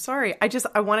know. I'm sorry.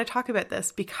 I want to talk about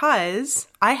this because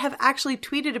I have actually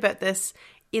tweeted about this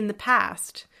in the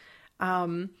past.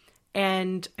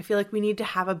 And I feel like we need to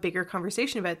have a bigger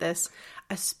conversation about this,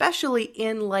 especially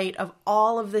in light of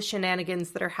all of the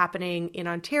shenanigans that are happening in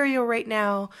Ontario right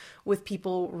now with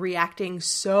people reacting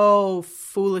so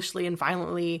foolishly and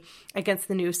violently against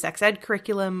the new sex ed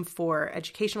curriculum for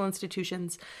educational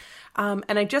institutions. And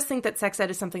I just think that sex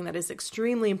ed is something that is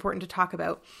extremely important to talk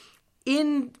about.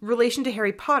 in relation to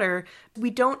Harry Potter, we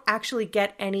don't actually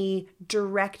get any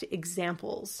direct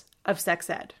examples of sex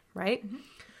ed, right? Mm-hmm.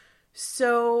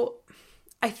 So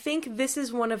I think this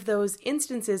is one of those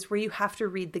instances where you have to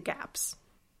read the gaps.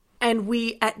 And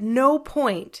we, at no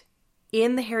point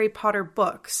in the Harry Potter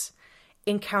books,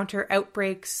 encounter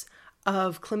outbreaks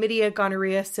of chlamydia,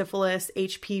 gonorrhea, syphilis,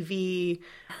 HPV,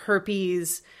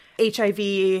 herpes,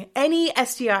 HIV, any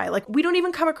STI. Like, we don't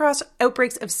even come across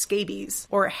outbreaks of scabies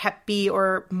or Hep B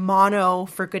or mono,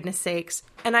 for goodness sakes.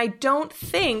 And I don't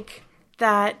think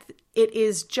that it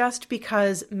is just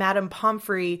because Madame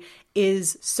Pomfrey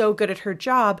is so good at her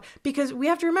job, because we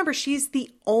have to remember she's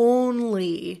the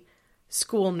only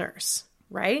school nurse,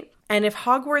 right? And if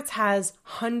Hogwarts has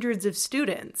hundreds of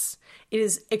students, it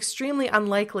is extremely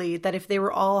unlikely that if they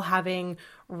were all having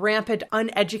rampant,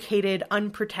 uneducated,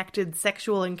 unprotected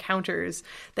sexual encounters,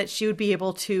 that she would be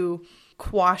able to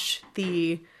quash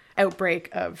the outbreak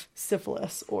of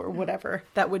syphilis or whatever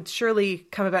that would surely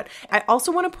come about. I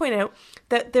also want to point out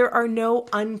that there are no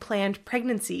unplanned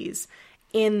pregnancies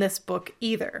in this book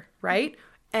either, right?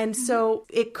 And so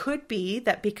it could be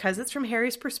that because it's from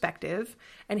Harry's perspective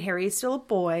and Harry is still a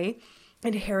boy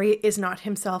and Harry is not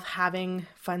himself having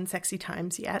fun, sexy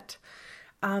times yet,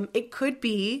 it could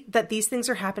be that these things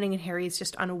are happening and Harry is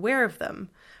just unaware of them.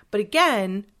 But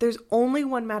again, there's only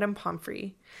one Madame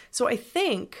Pomfrey. So I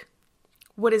think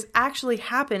what is actually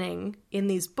happening in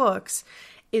these books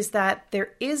is that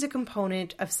there is a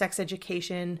component of sex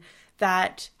education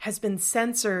that has been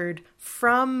censored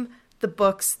from the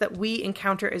books that we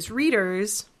encounter as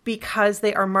readers because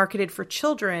they are marketed for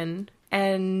children.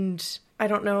 And I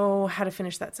don't know how to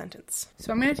finish that sentence.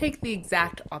 So I'm going to take the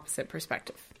exact opposite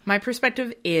perspective. My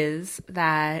perspective is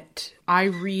that I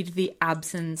read the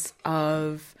absence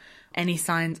of any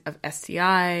signs of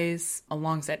STIs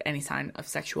alongside any sign of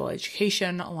sexual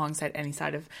education, alongside any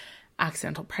sign of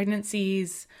accidental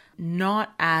pregnancies,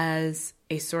 not as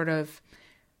a sort of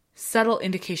subtle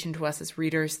indication to us as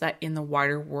readers that in the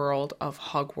wider world of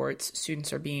Hogwarts,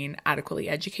 students are being adequately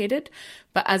educated,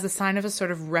 but as a sign of a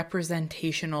sort of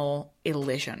representational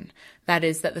elision. That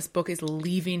is, that this book is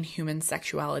leaving human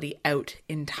sexuality out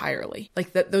entirely.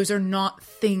 Like, that those are not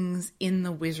things in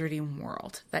the wizarding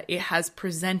world. That it has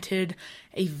presented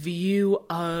a view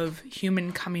of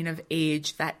human coming of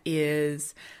age that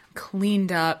is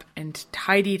cleaned up and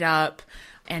tidied up,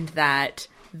 and that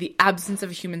the absence of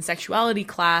a human sexuality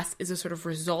class is a sort of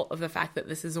result of the fact that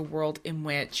this is a world in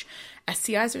which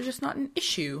STIs are just not an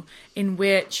issue, in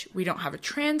which we don't have a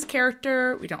trans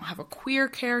character, we don't have a queer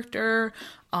character,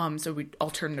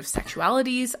 alternative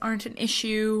sexualities aren't an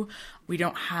issue, we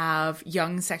don't have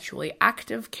young sexually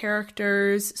active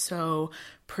characters, so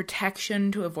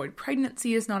protection to avoid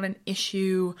pregnancy is not an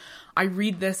issue. I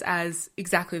read this as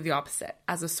exactly the opposite,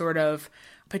 as a sort of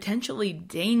potentially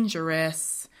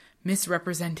dangerous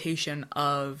misrepresentation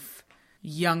of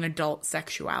young adult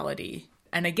sexuality.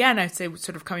 And again, I'd say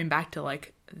sort of coming back to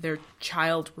like their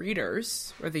child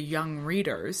readers or the young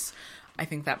readers, I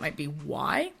think that might be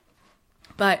why.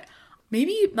 But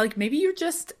maybe you're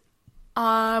just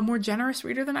a more generous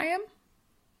reader than I am,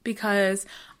 because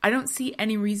I don't see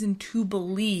any reason to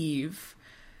believe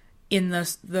in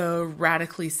the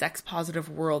radically sex positive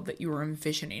world that you were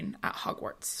envisioning at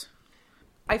Hogwarts.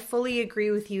 I fully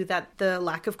agree with you that the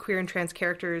lack of queer and trans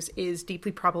characters is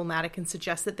deeply problematic and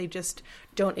suggests that they just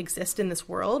don't exist in this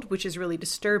world, which is really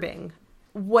disturbing.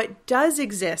 What does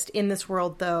exist in this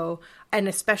world, though, and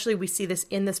especially we see this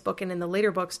in this book and in the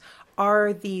later books,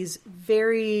 are these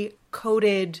very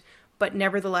coded but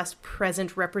nevertheless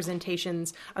present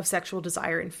representations of sexual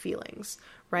desire and feelings,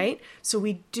 right? So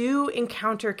we do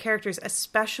encounter characters,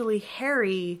 especially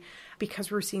Harry,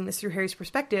 because we're seeing this through Harry's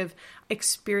perspective,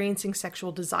 experiencing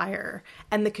sexual desire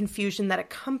and the confusion that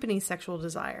accompanies sexual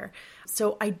desire.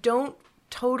 So I don't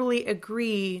totally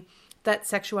agree that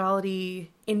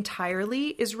sexuality entirely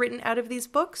is written out of these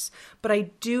books, but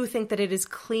I do think that it is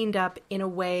cleaned up in a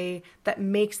way that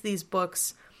makes these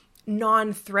books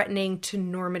non-threatening to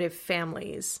normative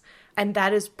families. And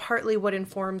that is partly what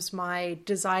informs my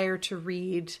desire to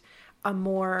read a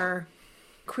more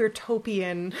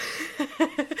queertopian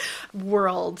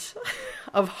world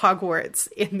of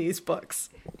Hogwarts in these books.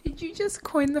 Did you just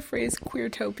coin the phrase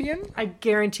queertopian? I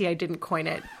guarantee I didn't coin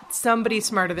it. Somebody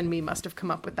smarter than me must have come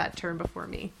up with that term before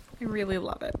me. I really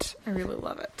love it. I really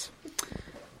love it.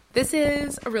 This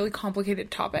is a really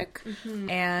complicated topic,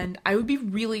 and I would be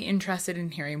really interested in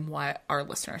hearing what our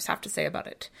listeners have to say about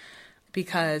it,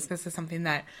 because this is something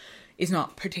that is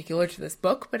not particular to this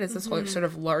book, but is a sort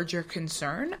of larger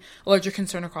concern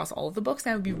across all of the books.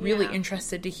 And I would be really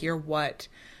interested to hear what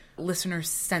listeners'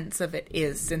 sense of it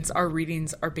is, since our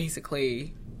readings are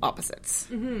basically opposites.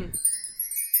 Mm-hmm.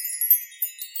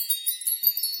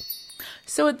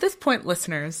 So at this point,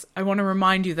 listeners, I want to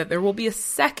remind you that there will be a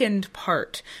second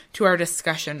part to our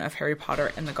discussion of Harry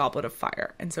Potter and the Goblet of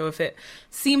Fire. And so if it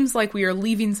seems like we are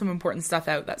leaving some important stuff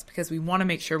out, that's because we want to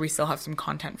make sure we still have some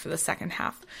content for the second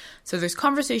half. So there's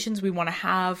conversations we want to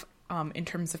have in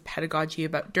terms of pedagogy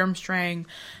about Durmstrang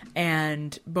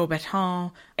and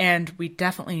Beauxbatons, and we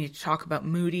definitely need to talk about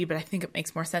Moody, but I think it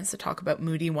makes more sense to talk about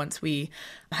Moody once we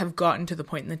have gotten to the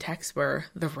point in the text where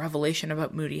the revelation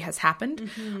about Moody has happened.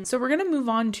 Mm-hmm. So we're going to move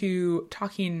on to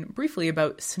talking briefly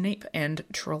about Snape and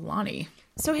Trelawney.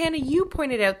 So Hannah, you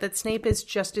pointed out that Snape is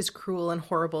just as cruel and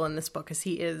horrible in this book as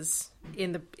he is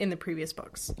in the previous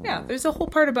books. Yeah, there's a whole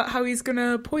part about how he's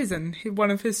gonna poison one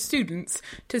of his students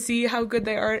to see how good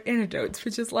they are at antidotes,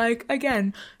 which is like,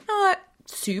 again, not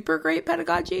super great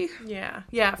pedagogy.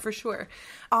 Yeah, for sure.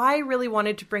 I really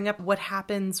wanted to bring up what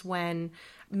happens when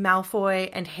Malfoy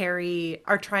and Harry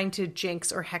are trying to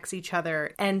jinx or hex each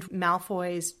other, and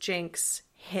Malfoy's jinx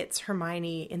hits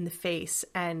Hermione in the face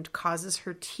and causes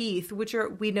her teeth, which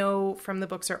we know from the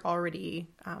books are already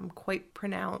quite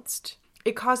pronounced.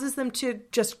 It causes them to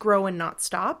just grow and not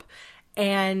stop.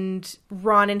 And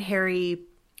Ron and Harry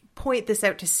point this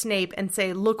out to Snape and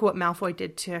say, look what Malfoy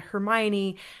did to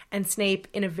Hermione. And Snape,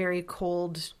 in a very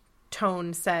cold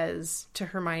tone, says to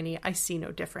Hermione, I see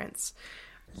no difference.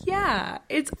 Yeah,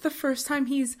 it's the first time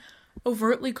he's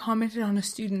overtly commented on a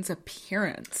student's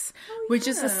appearance, which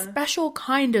is a special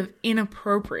kind of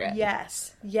inappropriate.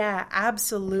 Yes. Yeah,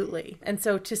 absolutely. And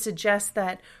so to suggest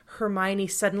that Hermione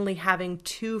suddenly having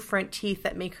two front teeth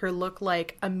that make her look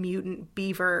like a mutant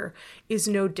beaver is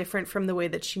no different from the way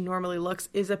that she normally looks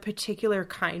is a particular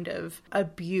kind of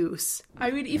abuse.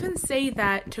 I would even say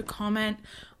that to comment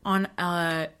on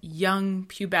a young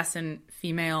pubescent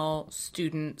female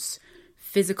student's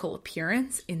physical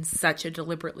appearance in such a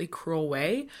deliberately cruel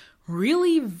way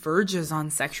really verges on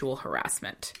sexual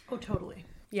harassment. Oh, totally.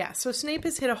 Yeah, so Snape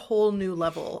has hit a whole new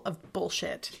level of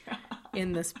bullshit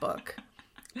in this book,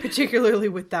 particularly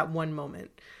with that one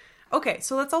moment. Okay,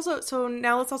 so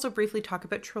now let's also briefly talk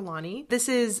about Trelawney. This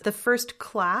is the first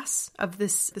class of the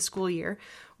school year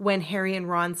when Harry and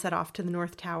Ron set off to the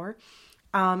North Tower.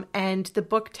 And the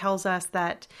book tells us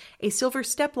that a silver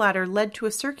stepladder led to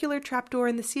a circular trapdoor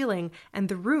in the ceiling and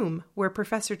the room where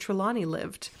Professor Trelawney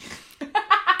lived.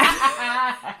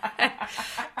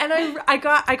 And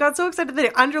I got so excited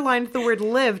that I underlined the word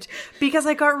lived because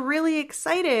I got really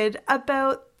excited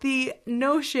about the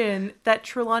notion that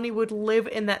Trelawney would live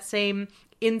in that same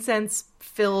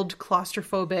incense-filled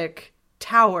claustrophobic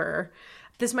tower.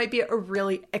 This might be a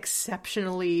really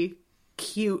exceptionally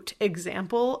cute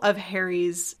example of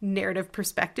Harry's narrative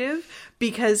perspective,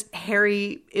 because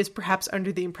Harry is perhaps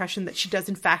under the impression that she does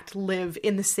in fact live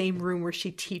in the same room where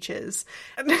she teaches.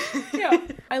 Yeah,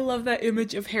 I love that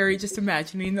image of Harry just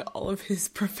imagining that all of his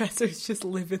professors just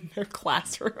live in their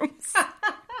classrooms.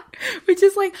 Which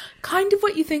is like kind of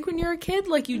what you think when you're a kid.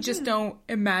 Like you just don't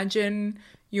imagine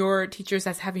your teachers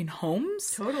as having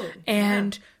homes. Totally.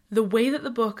 And the way that the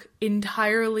book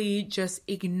entirely just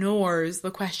ignores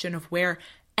the question of where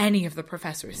any of the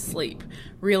professors sleep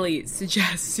really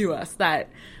suggests to us that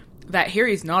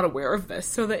Harry's not aware of this,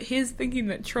 so that his thinking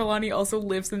that Trelawney also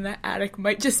lives in that attic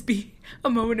might just be a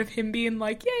moment of him being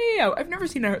like, yeah, I've never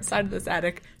seen her outside of this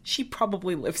attic. She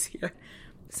probably lives here.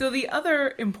 So the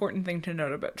other important thing to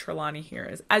note about Trelawney here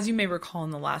is, as you may recall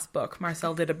in the last book,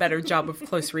 Marcel did a better job of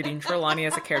close reading Trelawney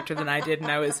as a character than I did, and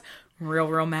I was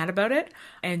real mad about it.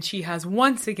 And she has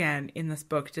once again in this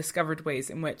book discovered ways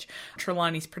in which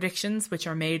Trelawney's predictions, which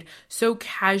are made so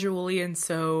casually and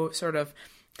so sort of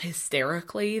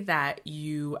hysterically that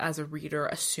you as a reader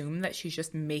assume that she's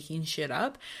just making shit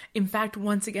up, in fact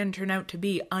once again turn out to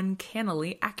be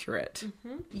uncannily accurate.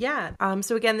 Mm-hmm. Yeah.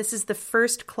 So again, this is the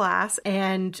first class,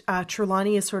 and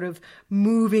Trelawney is sort of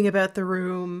moving about the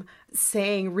room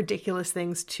saying ridiculous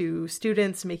things to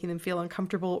students, making them feel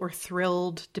uncomfortable or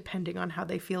thrilled depending on how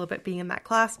they feel about being in that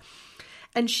class.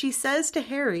 And she says to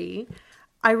Harry,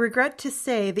 I regret to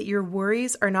say that your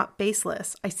worries are not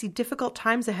baseless. I see difficult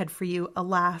times ahead for you,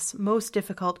 alas, most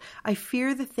difficult. I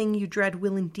fear the thing you dread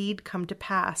will indeed come to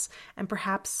pass, and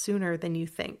perhaps sooner than you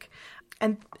think.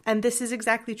 And this is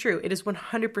exactly true. It is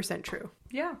 100% true.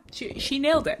 Yeah, she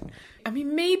nailed it. I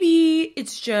mean, maybe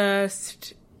it's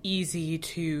just easy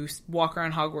to walk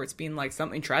around Hogwarts being like,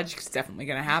 something tragic is definitely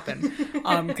going to happen,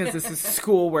 because this is a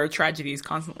school where tragedy is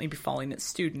constantly befalling its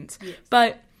students. Yes.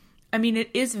 But I mean, it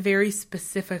is very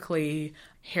specifically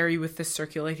Harry with the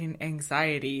circulating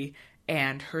anxiety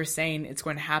and her saying it's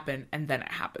going to happen, and then it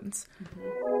happens. Mm-hmm.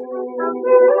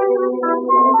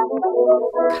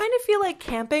 kind of feel like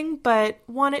camping, but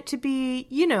want it to be,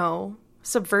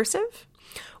 subversive?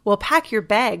 Well, pack your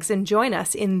bags and join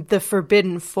us in the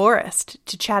Forbidden Forest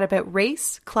to chat about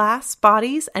race, class,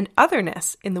 bodies, and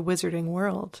otherness in the wizarding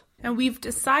world. And we've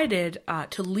decided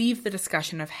to leave the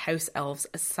discussion of house elves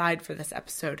aside for this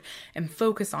episode and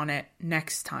focus on it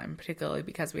next time, particularly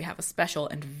because we have a special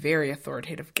and very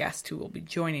authoritative guest who will be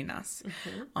joining us.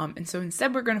 And so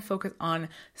instead we're going to focus on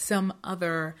some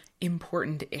other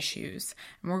important issues.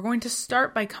 And we're going to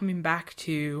start by coming back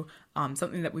to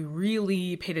something that we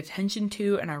really paid attention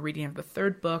to in our reading of the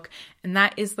third book, and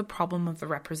that is the problem of the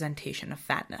representation of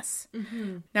fatness.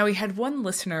 Now, we had one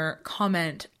listener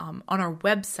comment on our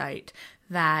website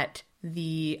that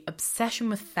the obsession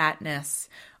with fatness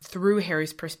through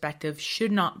Harry's perspective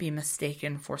should not be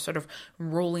mistaken for sort of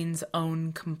Rowling's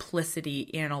own complicity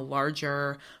in a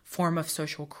larger form of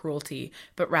social cruelty,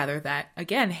 but rather that,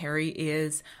 again, Harry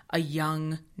is a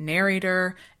young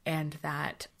narrator and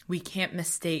that we can't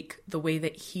mistake the way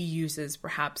that he uses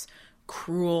perhaps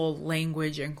cruel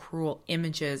language and cruel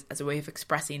images as a way of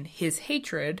expressing his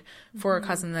hatred for a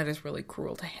cousin that is really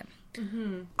cruel to him.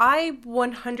 I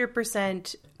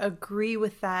 100% agree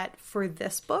with that for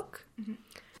this book.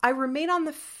 I remain on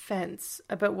the fence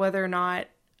about whether or not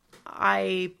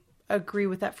I agree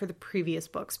with that for the previous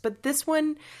books. But this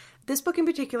book in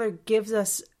particular gives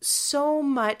us so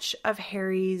much of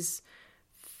Harry's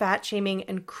fat shaming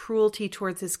and cruelty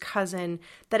towards his cousin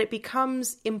that it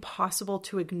becomes impossible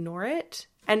to ignore it.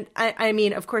 And I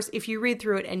mean, of course, if you read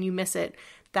through it and you miss it,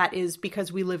 that is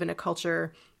because we live in a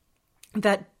culture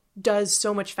that does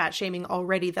so much fat shaming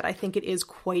already that I think it is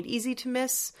quite easy to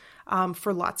miss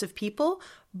for lots of people.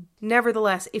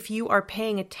 Nevertheless, if you are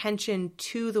paying attention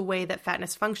to the way that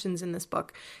fatness functions in this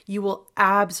book, you will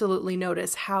absolutely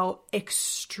notice how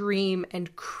extreme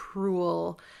and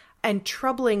cruel and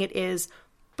troubling it is,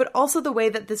 but also the way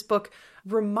that this book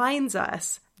reminds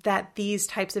us that these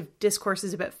types of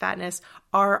discourses about fatness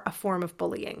are a form of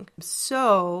bullying.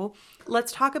 So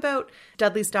let's talk about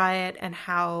Dudley's diet and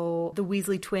how the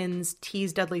Weasley twins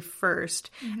tease Dudley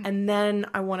first. And then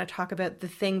I want to talk about the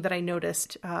thing that I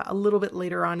noticed a little bit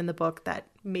later on in the book that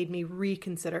made me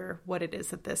reconsider what it is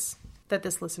that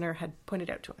this listener had pointed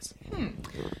out to us.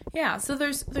 Yeah, so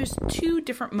there's two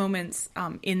different moments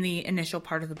in the initial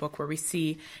part of the book where we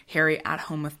see Harry at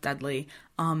home with Dudley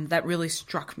that really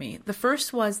struck me. The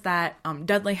first was that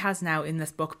Dudley has now in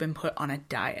this book been put on a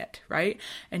diet, right?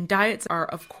 And diets are,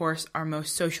 of course, our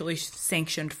most socially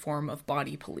sanctioned form of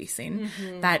body policing.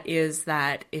 That is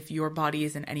that if your body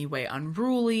is in any way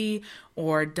unruly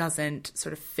or doesn't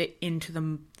sort of fit into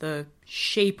the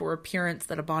shape or appearance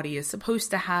that a body is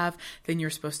supposed to have, then you're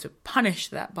supposed to punish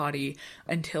that body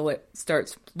until it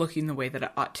starts looking the way that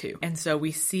it ought to. And so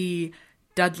we see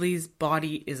Dudley's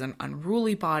body is an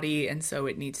unruly body, and so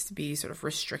it needs to be sort of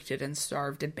restricted and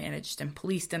starved and managed and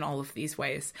policed in all of these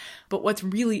ways. But what's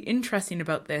really interesting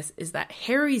about this is that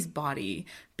Harry's body,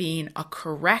 being a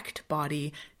correct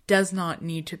body, does not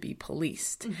need to be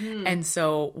policed. And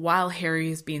so while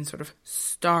Harry is being sort of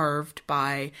starved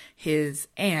by his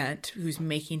aunt, who's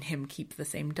making him keep the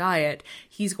same diet,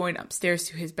 he's going upstairs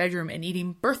to his bedroom and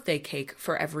eating birthday cake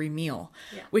for every meal,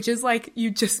 which is like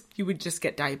you would just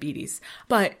get diabetes.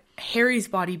 But Harry's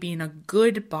body, being a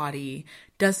good body,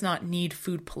 does not need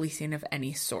food policing of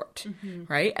any sort,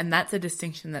 right? And that's a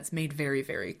distinction that's made very,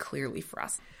 very clearly for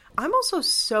us. I'm also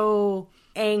so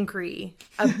angry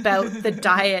about the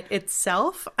diet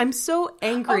itself. I'm so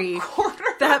angry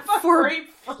that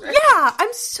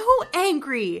I'm so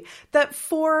angry that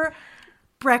for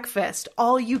breakfast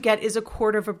all you get is a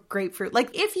quarter of a grapefruit.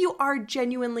 Like, if you are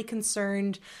genuinely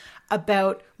concerned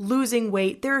about losing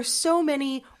weight, there are so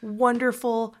many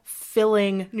wonderful,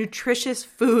 filling, nutritious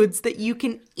foods that you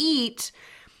can eat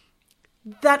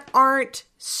that aren't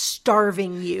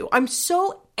starving you. I'm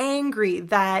so angry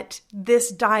that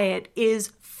this diet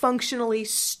is functionally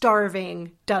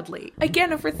starving Dudley.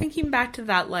 Again, if we're thinking back to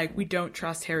that, like, we don't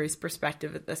trust Harry's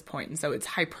perspective at this point, and so it's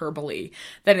hyperbole,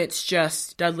 that it's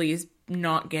just Dudley's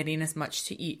not getting as much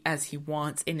to eat as he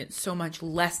wants, and it's so much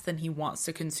less than he wants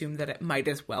to consume that it might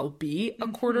as well be a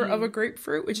quarter of a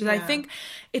grapefruit, which is, I think,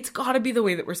 it's got to be the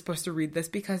way that we're supposed to read this,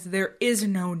 because there is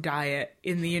no diet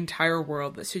in the entire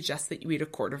world that suggests that you eat a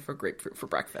quarter of a grapefruit for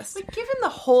breakfast. Like, given the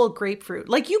whole grapefruit,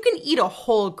 like, you can eat a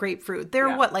whole grapefruit. There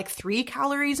are, 3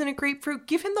 calories in a grapefruit?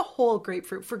 Given the whole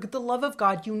grapefruit, for the love of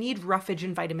God, you need roughage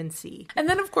and vitamin C. And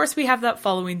then, of course, we have that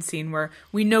following scene where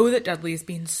we know that Dudley is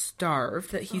being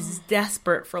starved, that he's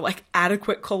desperate for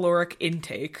adequate caloric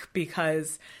intake,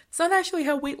 because it's not actually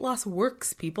how weight loss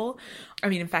works, people. I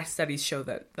mean, in fact, studies show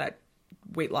that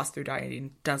weight loss through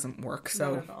dieting doesn't work.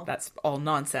 So that's all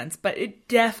nonsense. But it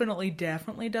definitely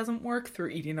doesn't work through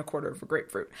eating a quarter of a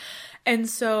grapefruit. And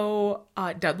so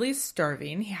Dudley's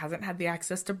starving. He hasn't had the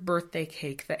access to birthday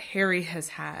cake that Harry has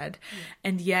had.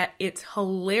 And yet it's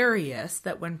hilarious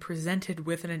that when presented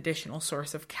with an additional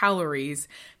source of calories,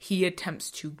 he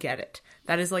attempts to get it.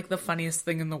 That is like the funniest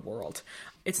thing in the world.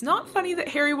 It's not funny that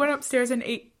Harry went upstairs and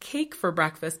ate cake for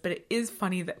breakfast, but it is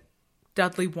funny that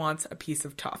Dudley wants a piece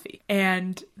of toffee.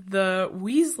 And the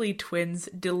Weasley twins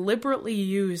deliberately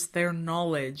use their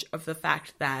knowledge of the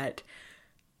fact that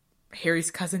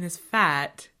Harry's cousin is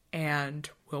fat and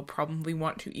will probably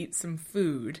want to eat some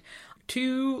food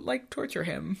to, like, torture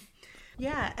him.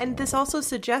 Yeah, and this also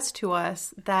suggests to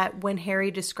us that when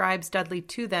Harry describes Dudley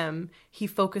to them, he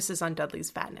focuses on Dudley's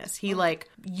fatness. He, like,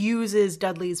 uses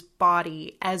Dudley's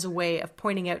body as a way of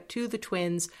pointing out to the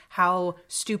twins how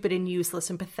stupid and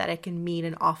useless and pathetic and mean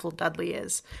and awful Dudley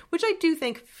is, which I do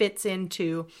think fits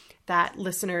into that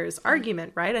listener's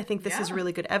argument, right? I think this is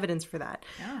really good evidence for that.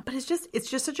 Yeah. But it's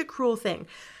just such a cruel thing.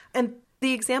 And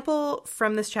the example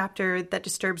from this chapter that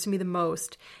disturbs me the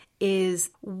most is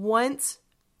once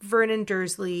Vernon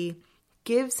Dursley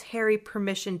gives Harry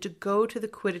permission to go to the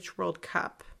Quidditch World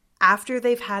Cup after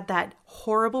they've had that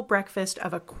horrible breakfast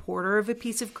of a quarter of a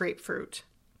piece of grapefruit.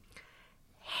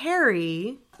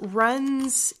 Harry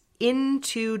runs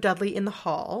into Dudley in the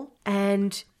hall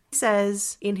and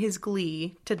says in his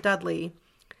glee to Dudley,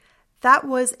 "That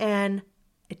was an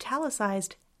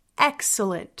italicized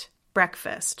excellent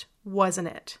breakfast, wasn't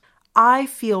it? I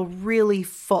feel really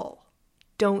full.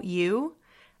 Don't you?"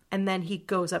 And then he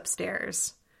goes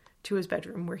upstairs to his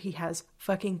bedroom where he has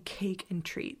fucking cake and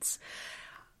treats.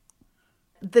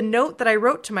 The note that I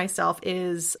wrote to myself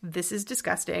is, this is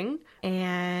disgusting.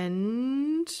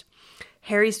 And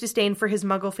Harry's disdain for his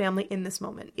Muggle family in this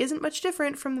moment isn't much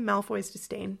different from the Malfoys'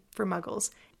 disdain for Muggles.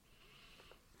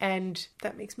 And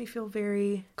that makes me feel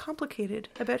very complicated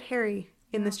about Harry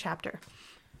in this chapter.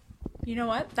 You know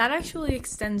what? That actually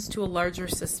extends to a larger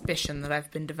suspicion that I've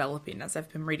been developing as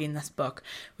I've been reading this book,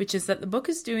 which is that the book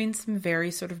is doing some very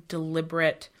sort of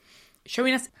deliberate,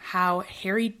 showing us how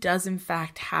Harry does in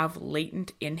fact have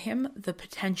latent in him the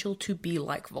potential to be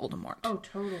like Voldemort. Oh,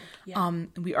 totally. Yeah.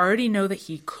 We already know that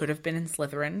he could have been in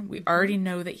Slytherin. We already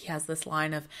know that he has this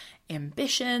line of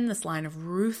ambition, this line of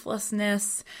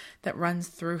ruthlessness that runs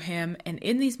through him. And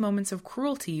in these moments of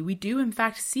cruelty, we do in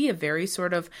fact see a very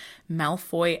sort of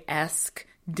Malfoy-esque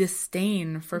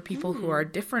disdain for people who are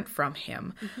different from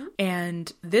him.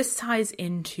 And this ties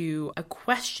into a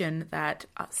question that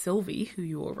Sylvie, who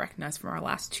you will recognize from our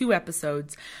last 2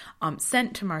 episodes,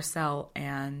 sent to Marcel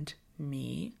and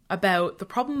me about the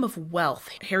problem of wealth,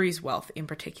 Harry's wealth in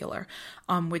particular,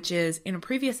 which is in a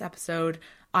previous episode,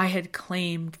 I had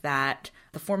claimed that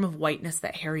the form of whiteness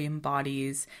that Harry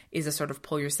embodies is a sort of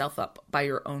pull yourself up by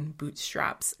your own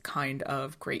bootstraps kind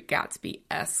of Great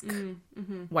Gatsby-esque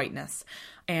whiteness.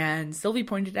 And Sylvie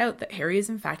pointed out that Harry is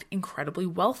in fact incredibly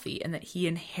wealthy and that he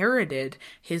inherited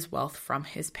his wealth from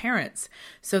his parents.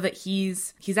 So that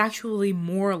he's actually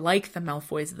more like the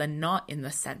Malfoys than not in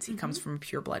this sense. He comes from a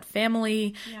pureblood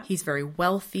family. Yeah. He's very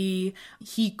wealthy.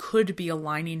 He could be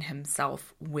aligning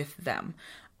himself with them.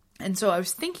 And so I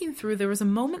was thinking through, there was a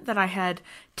moment that I had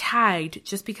tagged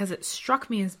just because it struck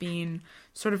me as being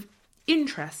sort of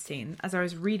interesting as I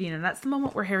was reading. And that's the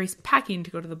moment where Harry's packing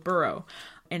to go to the Burrow.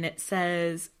 And it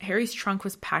says, Harry's trunk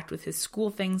was packed with his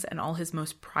school things and all his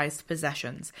most prized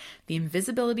possessions. The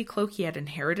invisibility cloak he had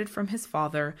inherited from his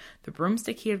father, the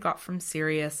broomstick he had got from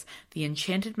Sirius, the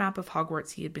enchanted map of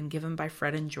Hogwarts he had been given by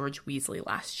Fred and George Weasley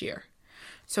last year.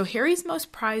 So Harry's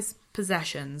most prized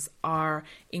possessions are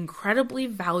incredibly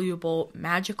valuable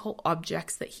magical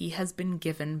objects that he has been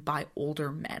given by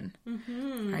older men,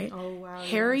 right? Oh, wow.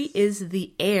 Harry is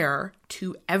the heir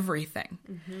to everything.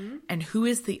 And who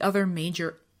is the other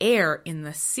major heir in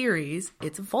the series?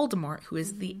 It's Voldemort, who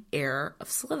is the heir of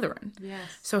Slytherin. Yes.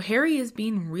 So Harry is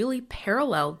being really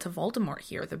paralleled to Voldemort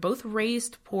here. They're both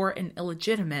raised poor and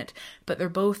illegitimate, but they're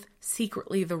both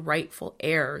secretly the rightful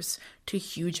heirs to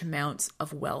huge amounts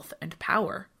of wealth and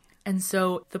power. And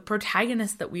so the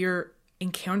protagonist that we are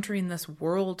encountering this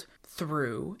world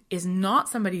through is not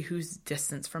somebody who's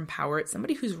distant from power. It's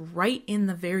somebody who's right in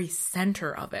the very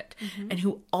center of it and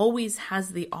who always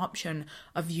has the option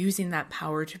of using that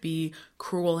power to be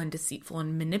cruel and deceitful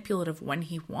and manipulative when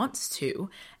he wants to.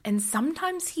 And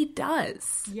sometimes he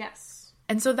does. Yes.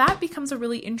 And so that becomes a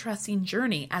really interesting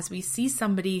journey as we see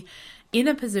somebody in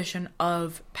a position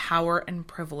of power and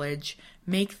privilege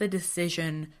make the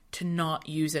decision to not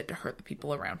use it to hurt the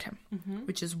people around him,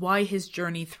 which is why his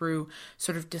journey through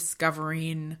sort of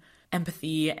discovering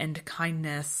empathy and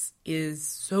kindness is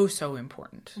so, so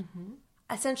important.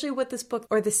 Essentially what this book,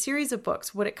 or the series of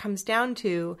books, what it comes down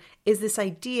to is this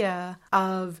idea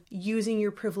of using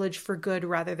your privilege for good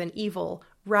rather than evil,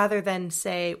 rather than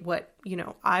say what,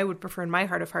 I would prefer in my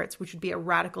heart of hearts, which would be a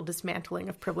radical dismantling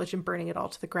of privilege and burning it all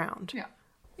to the ground.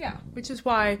 Yeah, which is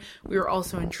why we were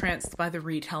also entranced by the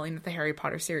retelling of the Harry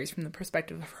Potter series from the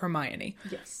perspective of Hermione.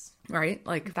 Yes. Right?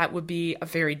 Like, that would be a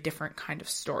very different kind of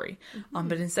story.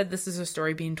 But instead, this is a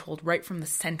story being told right from the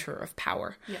center of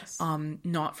power. Yes.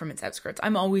 Not from its outskirts.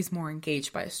 I'm always more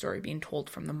engaged by a story being told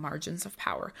from the margins of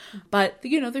power. But,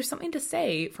 there's something to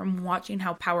say from watching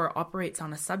how power operates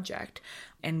on a subject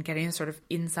and getting a sort of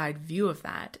inside view of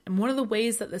that. And one of the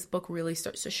ways that this book really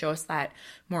starts to show us that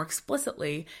more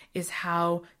explicitly is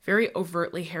how very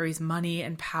overtly Harry's money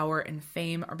and power and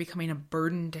fame are becoming a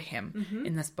burden to him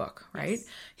in this book, right? Yes.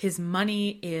 His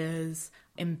money is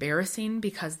embarrassing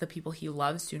because the people he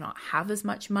loves do not have as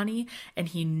much money, and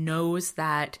he knows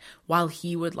that while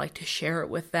he would like to share it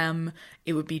with them,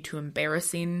 it would be too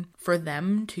embarrassing for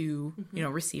them to,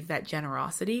 receive that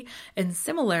generosity. And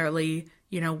similarly,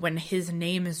 when his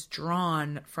name is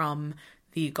drawn from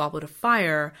the Goblet of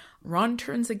Fire, Ron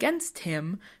turns against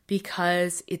him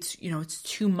because it's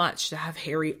too much to have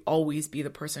Harry always be the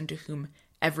person to whom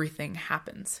everything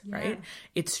happens, right?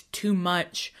 It's too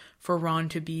much for Ron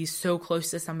to be so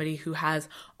close to somebody who has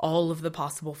all of the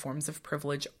possible forms of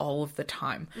privilege all of the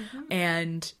time.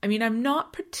 And I'm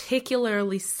not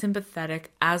particularly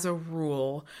sympathetic as a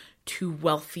rule to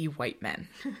wealthy white men.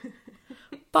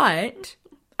 But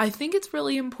I think it's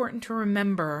really important to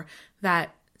remember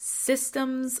that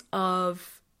systems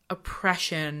of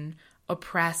oppression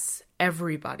oppress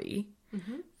everybody,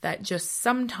 that just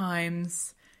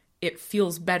sometimes it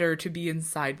feels better to be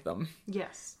inside them.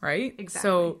 Yes. Right? Exactly.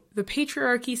 So the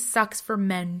patriarchy sucks for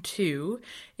men too.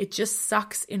 It just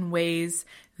sucks in ways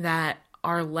that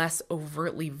are less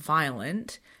overtly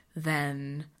violent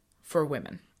than for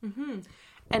women.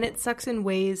 And it sucks in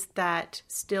ways that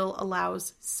still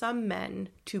allows some men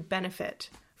to benefit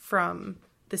from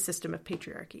the system of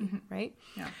patriarchy, right?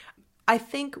 Yeah. I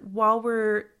think while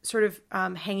we're sort of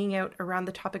hanging out around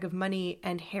the topic of money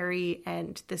and Harry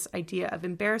and this idea of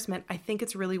embarrassment, I think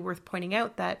it's really worth pointing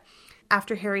out that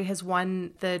after Harry has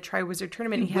won the Triwizard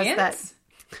Tournament, he has that...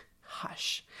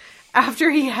 Hush.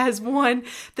 After he has won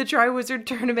the Triwizard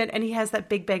Tournament and he has that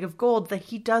big bag of gold that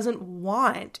he doesn't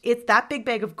want, that big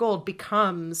bag of gold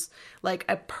becomes like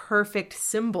a perfect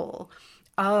symbol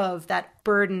of that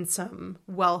burdensome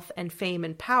wealth and fame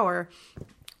and power.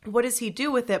 What does he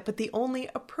do with it? But the only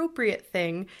appropriate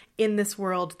thing in this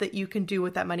world that you can do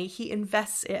with that money, he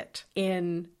invests it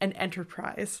in an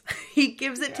enterprise. He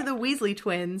gives it to the Weasley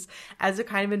twins as a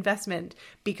kind of investment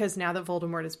because now that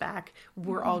Voldemort is back,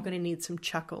 we're all going to need some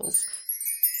chuckles.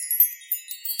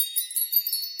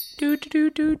 Jew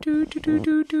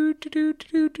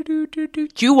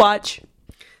watch.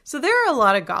 So there are a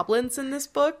lot of goblins in this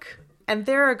book, and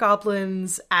there are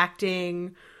goblins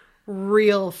acting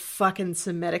real fucking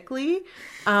Semitically,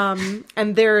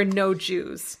 and there are no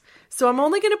Jews. So I'm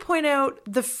only going to point out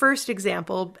the first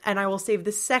example, and I will save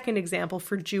the second example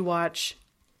for Jew Watch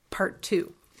Part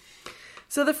 2.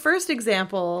 So the first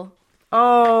example,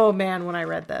 oh man, when I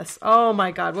read this, oh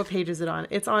my god, what page is it on?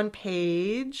 It's on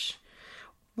page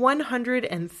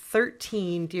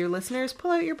 113. Dear listeners,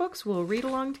 pull out your books. We'll read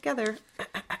along together.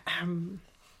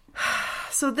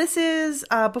 So this is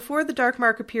before the Dark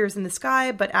Mark appears in the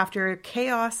sky, but after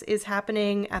chaos is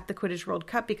happening at the Quidditch World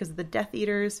Cup because of the Death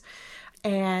Eaters.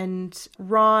 And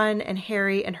Ron and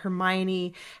Harry and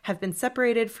Hermione have been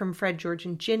separated from Fred, George,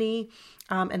 and Ginny,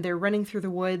 and they're running through the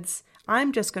woods.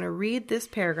 I'm just going to read this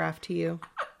paragraph to you.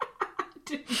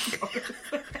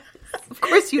 Of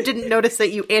course you didn't notice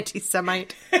it, you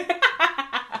anti-Semite.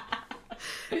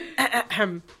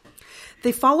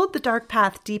 They followed the dark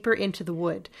path deeper into the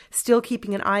wood, still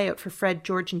keeping an eye out for Fred,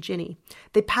 George, and Ginny.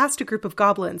 They passed a group of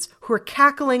goblins who were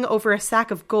cackling over a sack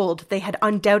of gold they had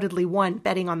undoubtedly won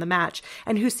betting on the match,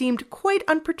 and who seemed quite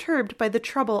unperturbed by the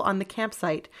trouble on the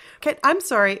campsite. Okay, I'm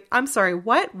sorry,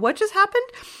 what? What just happened?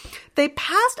 They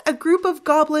passed a group of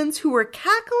goblins who were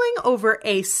cackling over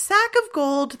a sack of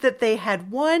gold that they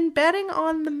had won betting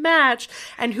on the match,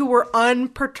 and who were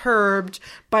unperturbed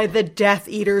by the Death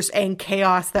Eaters and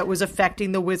chaos that was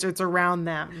affecting the wizards around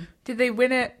them. Did they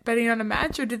win it betting on a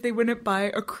match, or did they win it by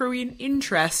accruing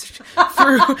interest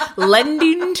through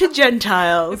lending to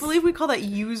Gentiles? I believe we call that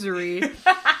usury.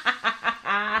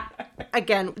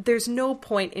 Again, there's no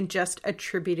point in just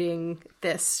attributing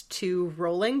this to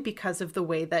Rowling because of the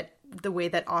way that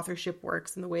authorship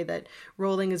works and the way that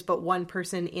Rowling is but one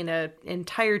person in an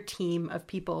entire team of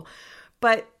people.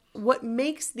 But what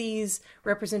makes these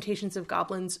representations of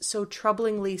goblins so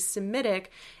troublingly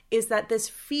Semitic is that this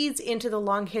feeds into the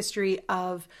long history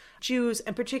of Jews,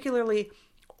 and particularly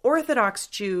Orthodox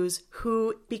Jews,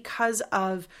 who, because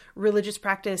of religious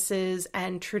practices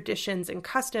and traditions and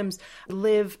customs,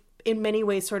 live in many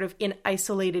ways sort of in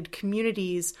isolated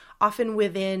communities, often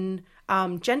within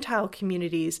Gentile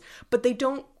communities, but they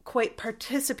don't quite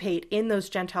participate in those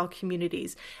Gentile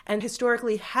communities, and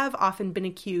historically have often been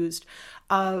accused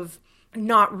of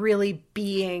not really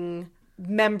being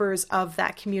members of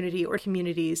that community or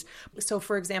communities. So,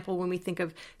 for example, when we think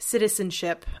of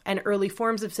citizenship and early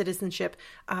forms of citizenship,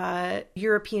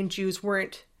 European Jews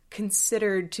weren't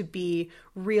considered to be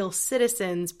real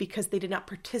citizens because they did not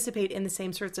participate in the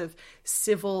same sorts of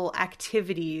civil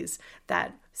activities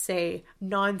that, say,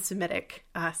 non-Semitic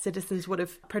citizens would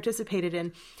have participated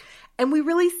in. And we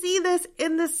really see this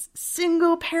in this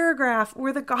single paragraph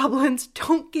where the goblins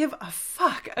don't give a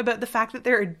fuck about the fact that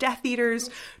there are Death Eaters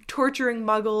torturing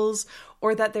muggles,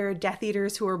 or that there are Death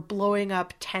Eaters who are blowing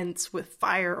up tents with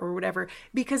fire or whatever,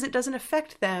 because it doesn't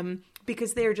affect them,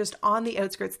 because they are just on the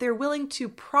outskirts. They're willing to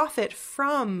profit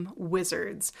from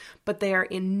wizards, but they are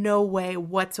in no way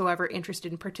whatsoever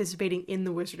interested in participating in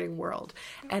the wizarding world.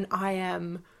 And I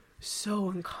am so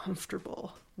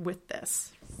uncomfortable with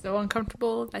this. So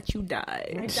uncomfortable that you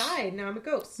died. I died. Now I'm a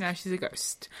ghost. Now she's a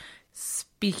ghost.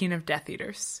 Speaking of Death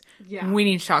Eaters, Yeah. we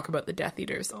need to talk about the Death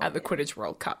Eaters at the Quidditch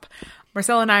World Cup.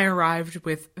 Marcella and I arrived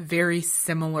with very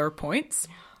similar points.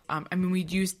 I mean,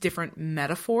 we'd used different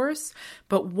metaphors,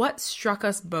 but what struck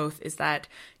us both is that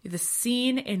the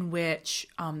scene in which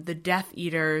the Death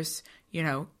Eaters, you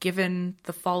know, given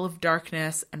the fall of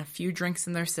darkness and a few drinks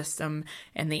in their system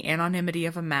and the anonymity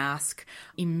of a mask,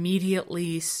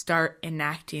 immediately start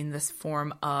enacting this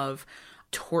form of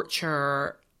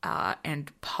torture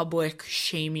and public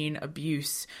shaming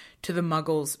abuse to the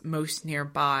muggles most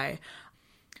nearby.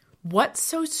 What's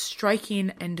so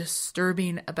striking and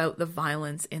disturbing about the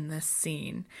violence in this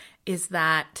scene is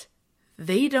that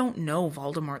they don't know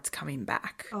Voldemort's coming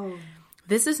back. Oh.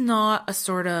 This is not a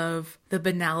sort of the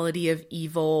banality of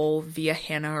evil via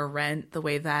Hannah Arendt, the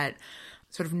way that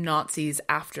sort of Nazis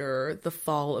after the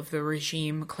fall of the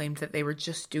regime claimed that they were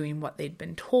just doing what they'd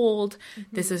been told.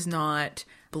 Mm-hmm. This is not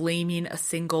blaming a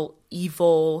single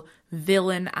evil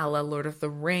villain a la Lord of the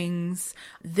Rings.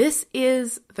 This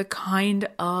is the kind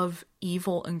of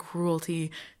evil and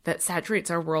cruelty that saturates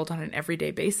our world on an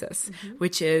everyday basis,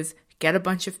 which is get a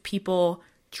bunch of people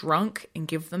drunk and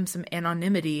give them some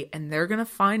anonymity, and they're going to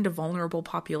find a vulnerable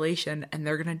population and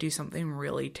they're going to do something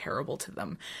really terrible to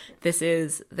them. This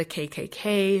is the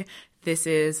KKK. This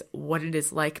is what it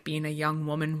is like being a young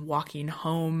woman walking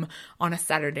home on a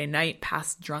Saturday night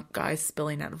past drunk guys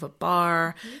spilling out of a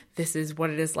bar. Mm-hmm. This is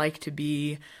what it is like to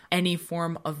be any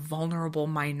form of vulnerable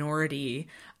minority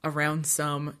around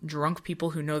some drunk people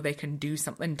who know they can do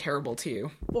something terrible to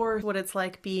you. Or what it's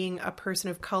like being a person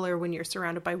of color when you're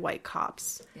surrounded by white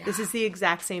cops. Yeah. This is the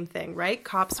exact same thing, right?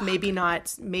 Cops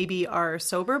maybe are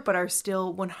sober, but are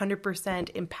still 100%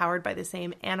 empowered by the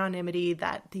same anonymity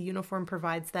that the uniform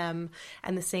provides them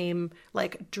and the same,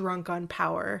 like, drunk on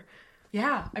power.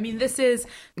 Yeah. I mean, this is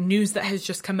news that has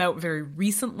just come out very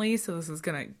recently, so this is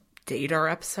going to date our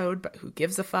episode, but who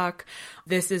gives a fuck?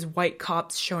 This is white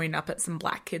cops showing up at some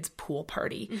black kids' pool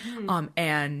party,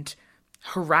 and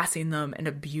harassing them and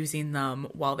abusing them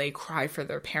while they cry for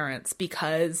their parents,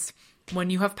 because when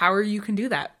you have power, you can do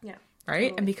that. Yeah. Right?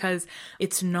 Totally. And because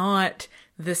it's not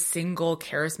the single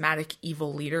charismatic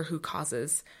evil leader who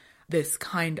causes this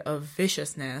kind of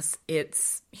viciousness,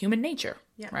 it's human nature,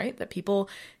 right? That people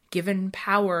given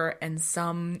power and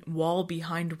some wall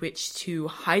behind which to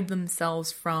hide themselves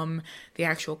from the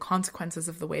actual consequences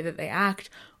of the way that they act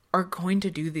are going to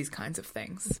do these kinds of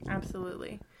things.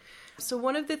 Absolutely. So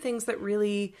one of the things that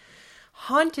really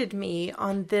haunted me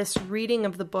on this reading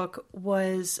of the book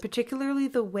was particularly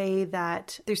the way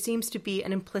that there seems to be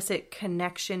an implicit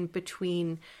connection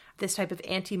between this type of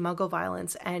anti-Muggle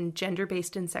violence and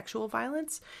gender-based and sexual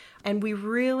violence. And we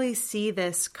really see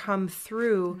this come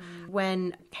through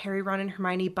when Harry, Ron, and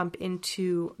Hermione bump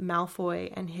into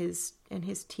Malfoy and his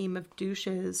team of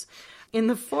douches in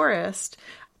the forest.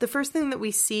 The first thing that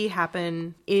we see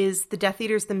happen is the Death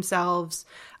Eaters themselves,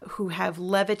 who have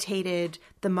levitated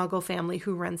the Muggle family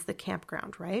who runs the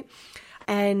campground, right?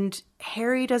 And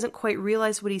Harry doesn't quite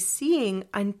realize what he's seeing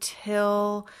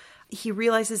until he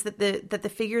realizes that the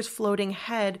figures floating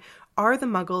ahead are the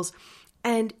Muggles.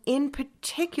 And in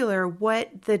particular,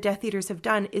 what the Death Eaters have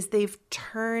done is they've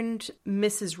turned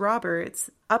Mrs. Roberts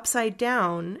upside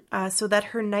down so that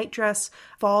her nightdress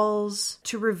falls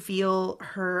to reveal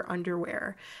her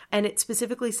underwear. And it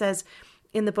specifically says,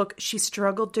 in the book, she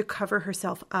struggled to cover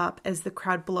herself up as the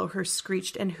crowd below her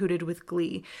screeched and hooted with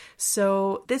glee.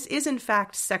 So this is, in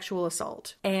fact, sexual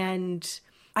assault. And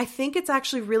I think it's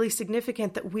actually really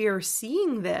significant that we are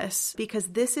seeing this because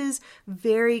this is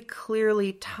very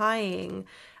clearly tying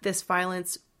this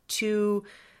violence to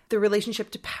the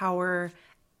relationship to power.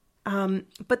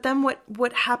 But then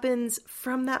what happens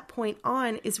from that point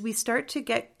on is we start to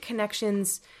get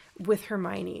connections with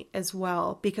Hermione as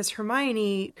well, because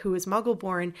Hermione, who is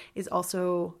Muggle-born, is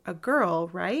also a girl,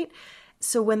 right?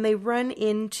 So when they run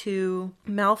into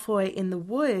Malfoy in the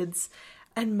woods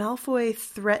and Malfoy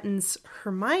threatens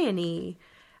Hermione,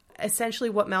 essentially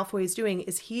what Malfoy is doing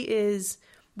is he is,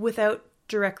 without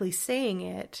directly saying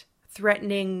it,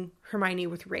 threatening Hermione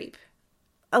with rape.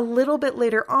 A little bit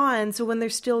later on, so when they're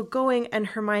still going and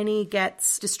Hermione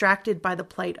gets distracted by the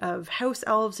plight of house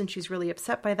elves and she's really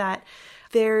upset by that,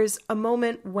 there's a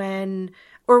moment when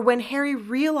Harry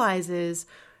realizes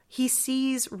he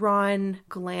sees Ron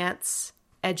glance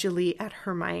edgily at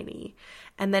Hermione.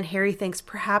 And then Harry thinks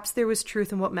perhaps there was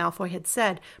truth in what Malfoy had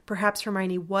said. Perhaps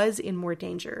Hermione was in more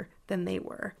danger than they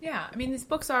were. Yeah, I mean,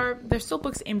 they're still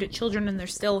books aimed at children, and they're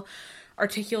still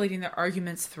articulating their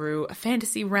arguments through a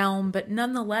fantasy realm, but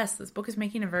nonetheless, this book is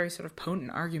making a very sort of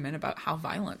potent argument about how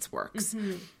violence works.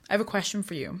 Mm-hmm. I have a question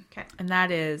for you. Okay. And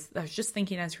that is, I was just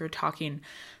thinking as we were talking,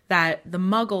 that the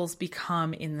Muggles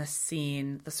become in the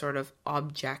scene the sort of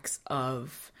objects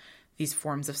of these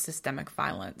forms of systemic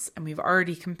violence. And we've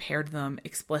already compared them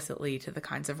explicitly to the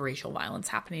kinds of racial violence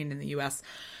happening in the US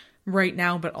right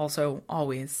now, but also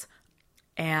always.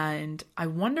 And I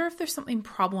wonder if there's something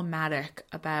problematic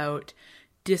about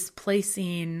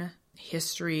displacing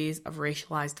histories of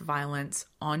racialized violence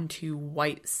onto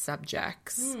white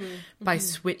subjects by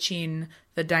switching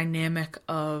the dynamic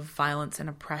of violence and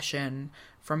oppression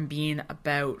from being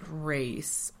about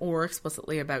race or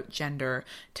explicitly about gender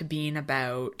to being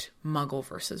about Muggle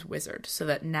versus wizard, so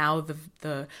that now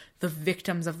the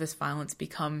victims of this violence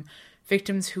become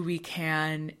victims who we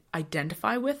can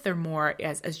identify with. They're more,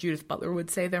 as Judith Butler would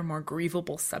say, they're more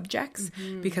grievable subjects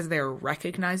because they're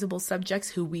recognizable subjects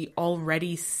who we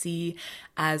already see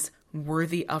as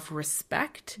worthy of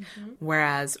respect.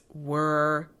 Whereas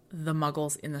were the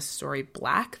Muggles in the story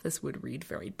Black, this would read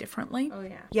very differently. Oh,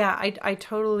 yeah. Yeah, I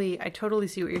totally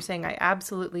see what you're saying. I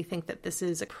absolutely think that this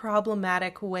is a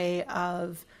problematic way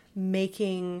of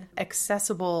making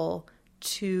accessible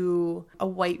to a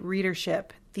white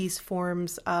readership these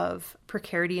forms of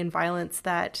precarity and violence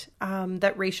that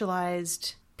that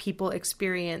racialized people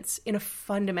experience in a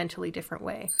fundamentally different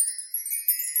way.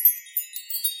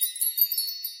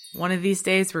 One of these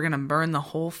days, we're going to burn the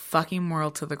whole fucking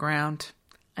world to the ground.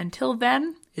 Until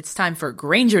then, it's time for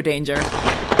Granger Danger.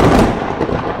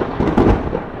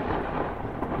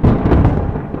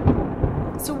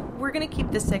 So we're going to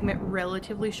keep this segment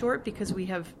relatively short because we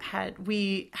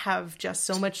have just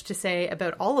so much to say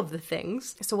about all of the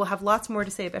things. So we'll have lots more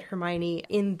to say about Hermione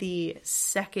in the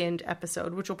second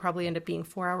episode, which will probably end up being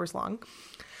 4 hours long.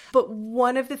 But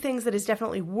one of the things that is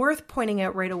definitely worth pointing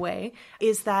out right away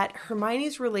is that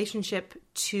Hermione's relationship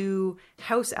to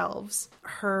house elves,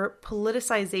 her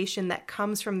politicization that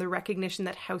comes from the recognition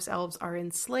that house elves are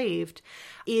enslaved,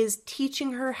 is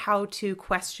teaching her how to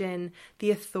question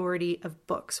the authority of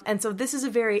books. And so this is a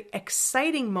very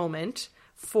exciting moment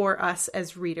for us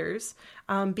as readers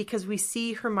because we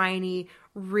see Hermione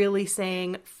really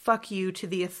saying fuck you to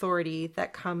the authority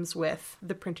that comes with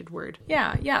the printed word.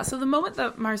 Yeah. So the moment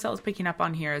that Marcel is picking up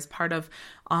on here is part of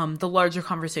the larger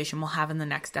conversation we'll have in the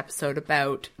next episode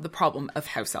about the problem of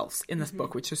house elves in this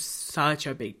book, which is such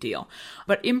a big deal.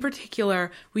 But in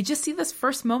particular, we just see this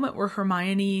first moment where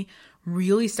Hermione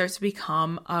really starts to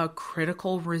become a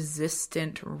critical,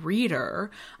 resistant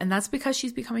reader. And that's because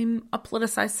she's becoming a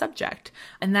politicized subject.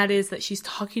 And that is that she's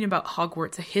talking about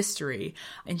Hogwarts history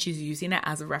and she's using it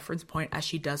as a reference point, as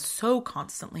she does so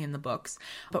constantly in the books.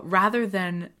 But rather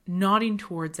than nodding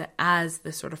towards it as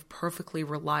this sort of perfectly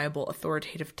reliable,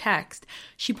 authoritative text,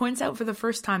 she points out for the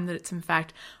first time that it's in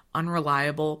fact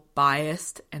unreliable,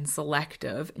 biased, and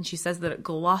selective. And she says that it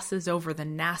glosses over the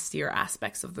nastier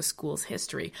aspects of the school's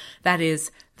history. That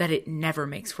is, that it never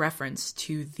makes reference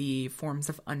to the forms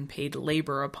of unpaid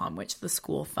labor upon which the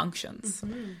school functions.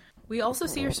 We also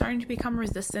see her starting to become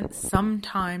resistant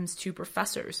sometimes to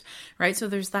professors, right? So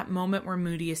there's that moment where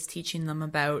Moody is teaching them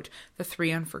about the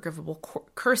 3 unforgivable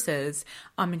curses,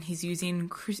 and he's using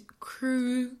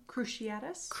Cruciatus?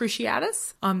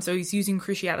 So he's using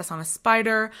Cruciatus on a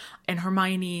spider, and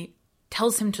Hermione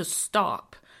tells him to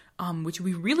stop which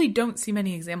we really don't see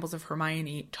many examples of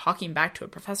Hermione talking back to a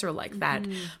professor like that.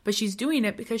 But she's doing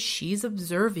it because she's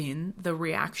observing the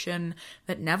reaction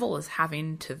that Neville is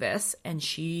having to this, and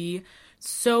she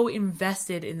so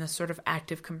invested in the sort of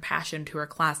active compassion to her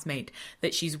classmate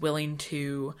that she's willing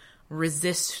to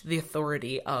resist the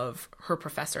authority of her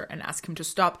professor and ask him to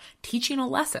stop teaching a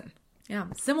lesson. Yeah.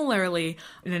 Similarly,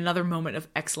 in another moment of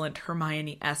excellent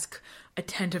Hermione-esque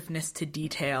attentiveness to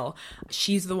detail,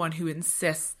 she's the one who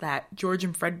insists that George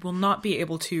and Fred will not be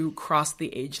able to cross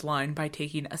the age line by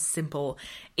taking a simple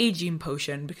aging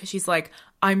potion, because she's like,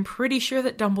 I'm pretty sure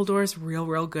that Dumbledore's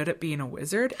real good at being a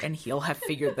wizard, and he'll have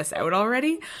figured this out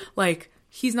already. Like,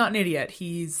 he's not an idiot.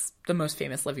 He's the most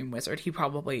famous living wizard. He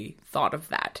probably thought of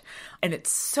that. And it's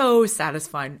so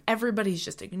satisfying. Everybody's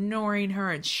just ignoring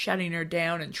her and shutting her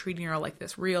down and treating her like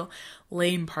this real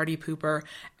lame party pooper.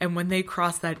 And when they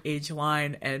cross that age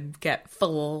line and get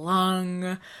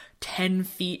flung 10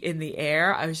 feet in the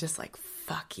air, I was just like,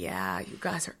 fuck yeah, you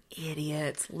guys are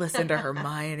idiots. Listen to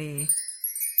Hermione.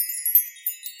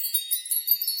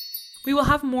 We will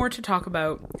have more to talk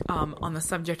about on the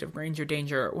subject of Granger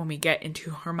Danger when we get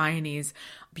into Hermione's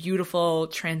beautiful,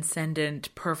 transcendent,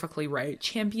 perfectly right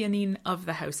championing of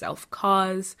the House Elf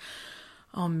cause.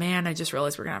 Oh man, I just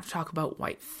realized we're going to have to talk about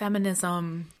white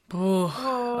feminism.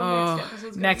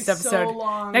 Next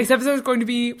episode is going to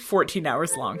be 14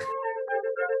 hours long.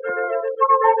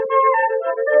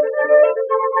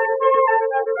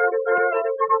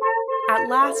 At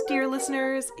last, dear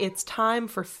listeners, it's time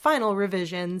for final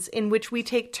revisions, in which we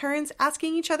take turns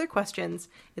asking each other questions.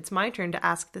 It's my turn to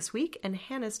ask this week, and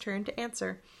Hannah's turn to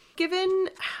answer. Given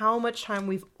how much time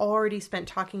we've already spent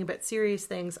talking about serious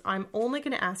things, I'm only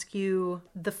going to ask you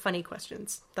the funny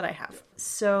questions that I have.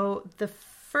 So the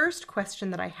first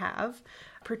question that I have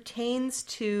pertains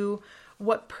to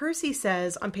what Percy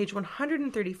says on page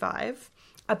 135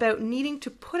 about needing to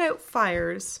put out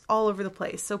fires all over the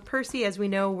place. So Percy, as we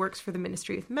know, works for the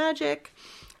Ministry of Magic.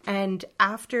 And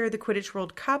after the Quidditch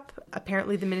World Cup,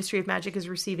 apparently the Ministry of Magic is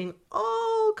receiving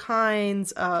all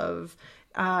kinds of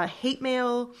hate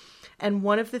mail. And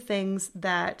one of the things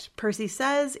that Percy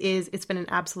says is, it's been an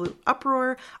absolute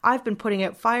uproar. I've been putting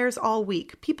out fires all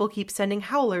week. People keep sending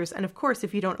howlers. And of course,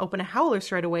 if you don't open a howler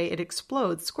straight away, it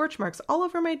explodes. Scorch marks all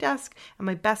over my desk and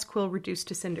my best quill reduced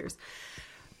to cinders.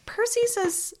 Percy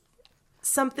says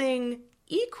something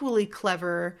equally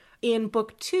clever in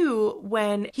book 2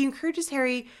 when he encourages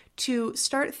Harry to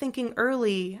start thinking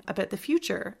early about the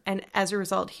future. And as a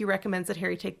result, he recommends that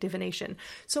Harry take divination.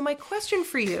 So my question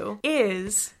for you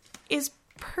is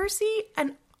Percy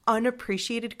an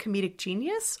unappreciated comedic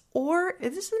genius? Or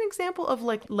is this an example of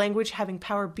like language having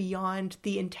power beyond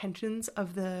the intentions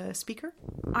of the speaker?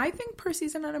 I think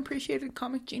Percy's an unappreciated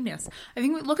comic genius. I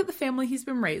think we look at the family he's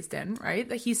been raised in, right?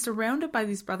 That he's surrounded by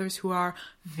these brothers who are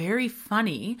very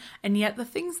funny, and yet the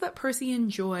things that Percy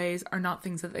enjoys are not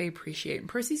things that they appreciate. And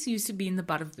Percy's used to being the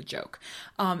butt of the joke.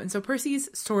 And so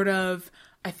Percy's sort of,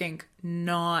 I think,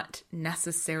 not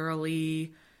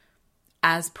necessarily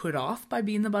as put off by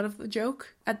being the butt of the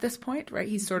joke at this point, right?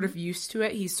 He's sort of used to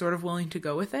it. He's sort of willing to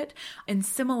go with it. And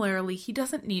similarly, he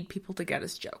doesn't need people to get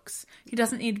his jokes. He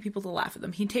doesn't need people to laugh at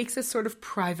them. He takes his sort of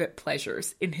private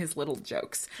pleasures in his little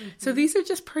jokes. So these are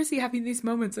just Percy having these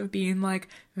moments of being like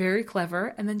very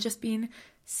clever and then just being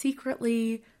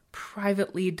secretly,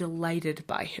 privately delighted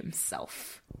by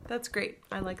himself. That's great.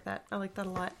 I like that. I like that a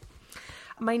lot.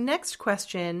 My next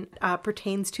question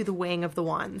pertains to the weighing of the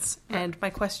wands. And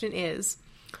my question is,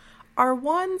 are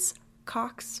wands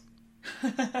cocks?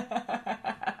 So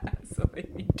they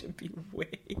need to be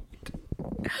weighed.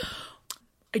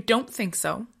 I don't think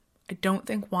so. I don't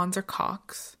think wands are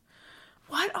cocks.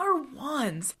 What are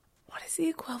wands? What is the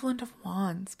equivalent of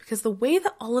wands? Because the way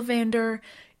that Ollivander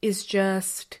is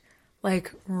just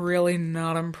like really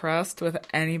not impressed with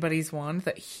anybody's wand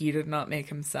that he did not make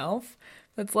himself,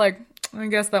 that's like, I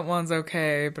guess that one's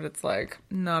okay, but it's like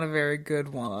not a very good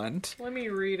wand. Let me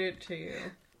read it to you.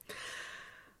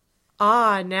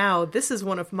 Ah, now, this is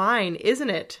one of mine, isn't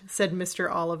it? Said Mr.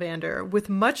 Ollivander, with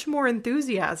much more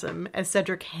enthusiasm, as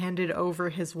Cedric handed over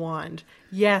his wand.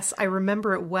 Yes, I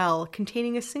remember it well,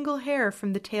 containing a single hair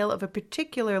from the tail of a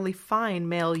particularly fine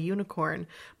male unicorn.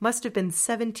 Must have been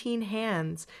 17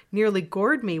 hands. Nearly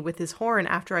gored me with his horn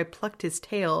after I plucked his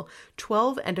tail.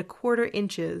 12 1/4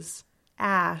 inches.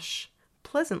 Ash.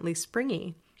 Pleasantly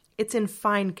springy. It's in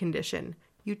fine condition.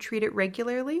 You treat it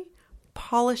regularly?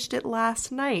 Polished it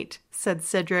last night, said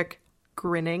Cedric,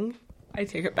 grinning. I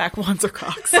take it back, wands are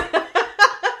cocks.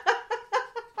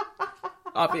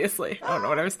 Obviously. I don't know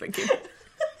what I was thinking.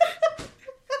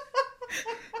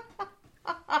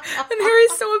 And Harry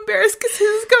Harry's so embarrassed because his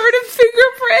is covered in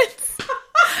fingerprints.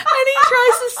 And he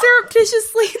tries to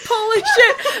surreptitiously polish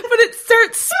it, but it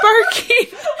starts sparking.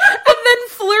 And then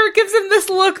Fleur gives him this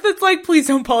look that's like, please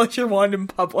don't polish your wand in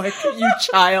public, you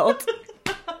child.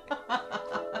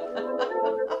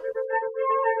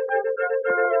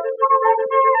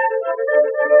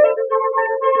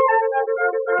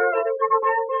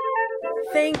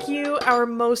 Thank you, our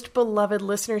most beloved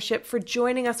listenership, for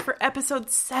joining us for episode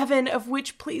 7, of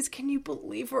which, please, can you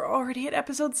believe we're already at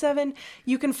episode 7?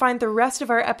 You can find the rest of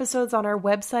our episodes on our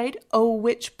website,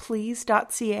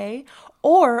 ohwitchplease.ca,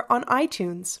 or on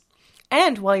iTunes.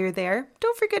 And while you're there,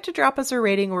 don't forget to drop us a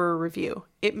rating or a review.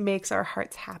 It makes our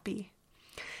hearts happy.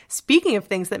 Speaking of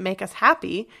things that make us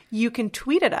happy, you can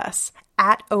tweet at us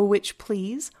at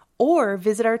ohwitchplease, or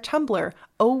visit our Tumblr,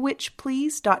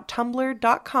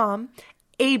 ohwitchplease.tumblr.com,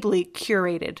 ably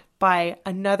curated by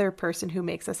another person who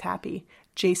makes us happy,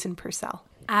 Jason Purcell.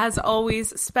 As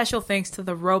always, special thanks to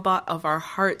the robot of our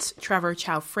hearts, Trevor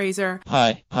Chow Fraser.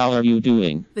 Hi, how are you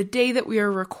doing? The day that we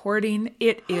are recording,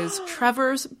 it is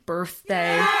Trevor's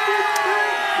birthday.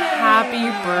 Happy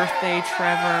birthday,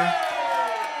 Trevor.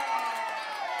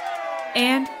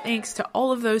 And thanks to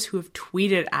all of those who have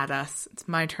tweeted at us. It's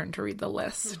my turn to read the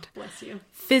list. Bless you.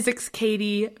 Physics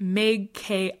Katie, Meg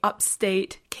K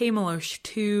Upstate, K Malosh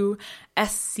 2,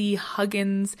 SC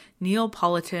Huggins,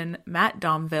 Neapolitan, Matt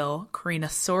Domville, Karina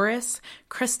Soris,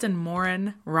 Kristen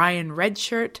Morin, Ryan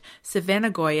Redshirt,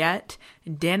 Savannah Goyette,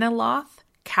 Daniloth,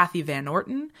 Kathy Van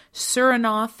Orton,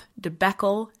 Suranoth,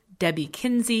 DeBeckel, Debbie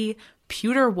Kinsey,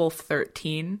 Pewter Wolf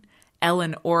 13,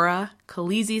 Ellen Ora,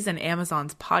 Khaleesi's and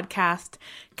Amazon's podcast,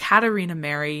 Katarina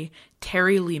Mary,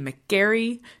 Terry Lee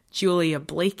McGarry, Julia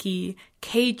Blakey,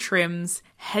 Kay Trims,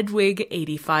 Hedwig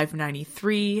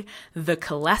 8593, The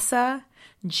Kalessa,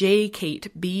 J.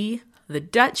 Kate B, The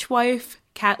Dutch Wife,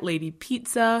 Cat Lady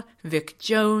Pizza, Vic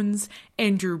Jones,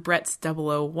 Andrew Bretts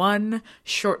 001,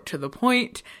 Short to the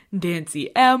Point, Dancy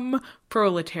M,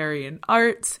 Proletarian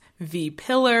Arts, V.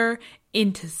 Pillar,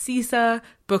 Into Sisa,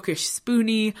 Bookish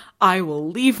Spoonie, I Will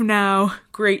Leave Now,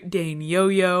 Great Dane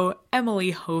Yo-Yo, Emily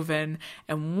Hoven,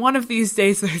 and one of these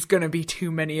days there's going to be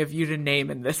too many of you to name,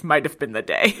 and this might have been the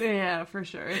day. Yeah, for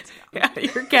sure. Yeah,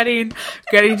 you're getting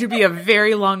to be a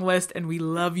very long list, and we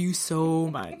love you so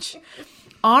much.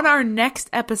 On our next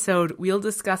episode, we'll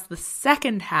discuss the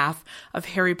second half of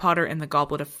Harry Potter and the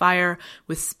Goblet of Fire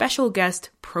with special guest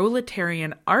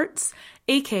Proletarian Arts,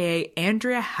 aka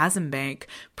Andrea Hazenbank,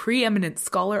 preeminent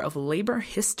scholar of labor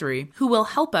history, who will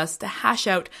help us to hash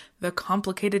out the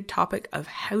complicated topic of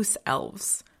house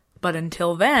elves. But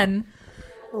until then,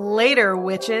 Later,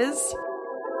 witches.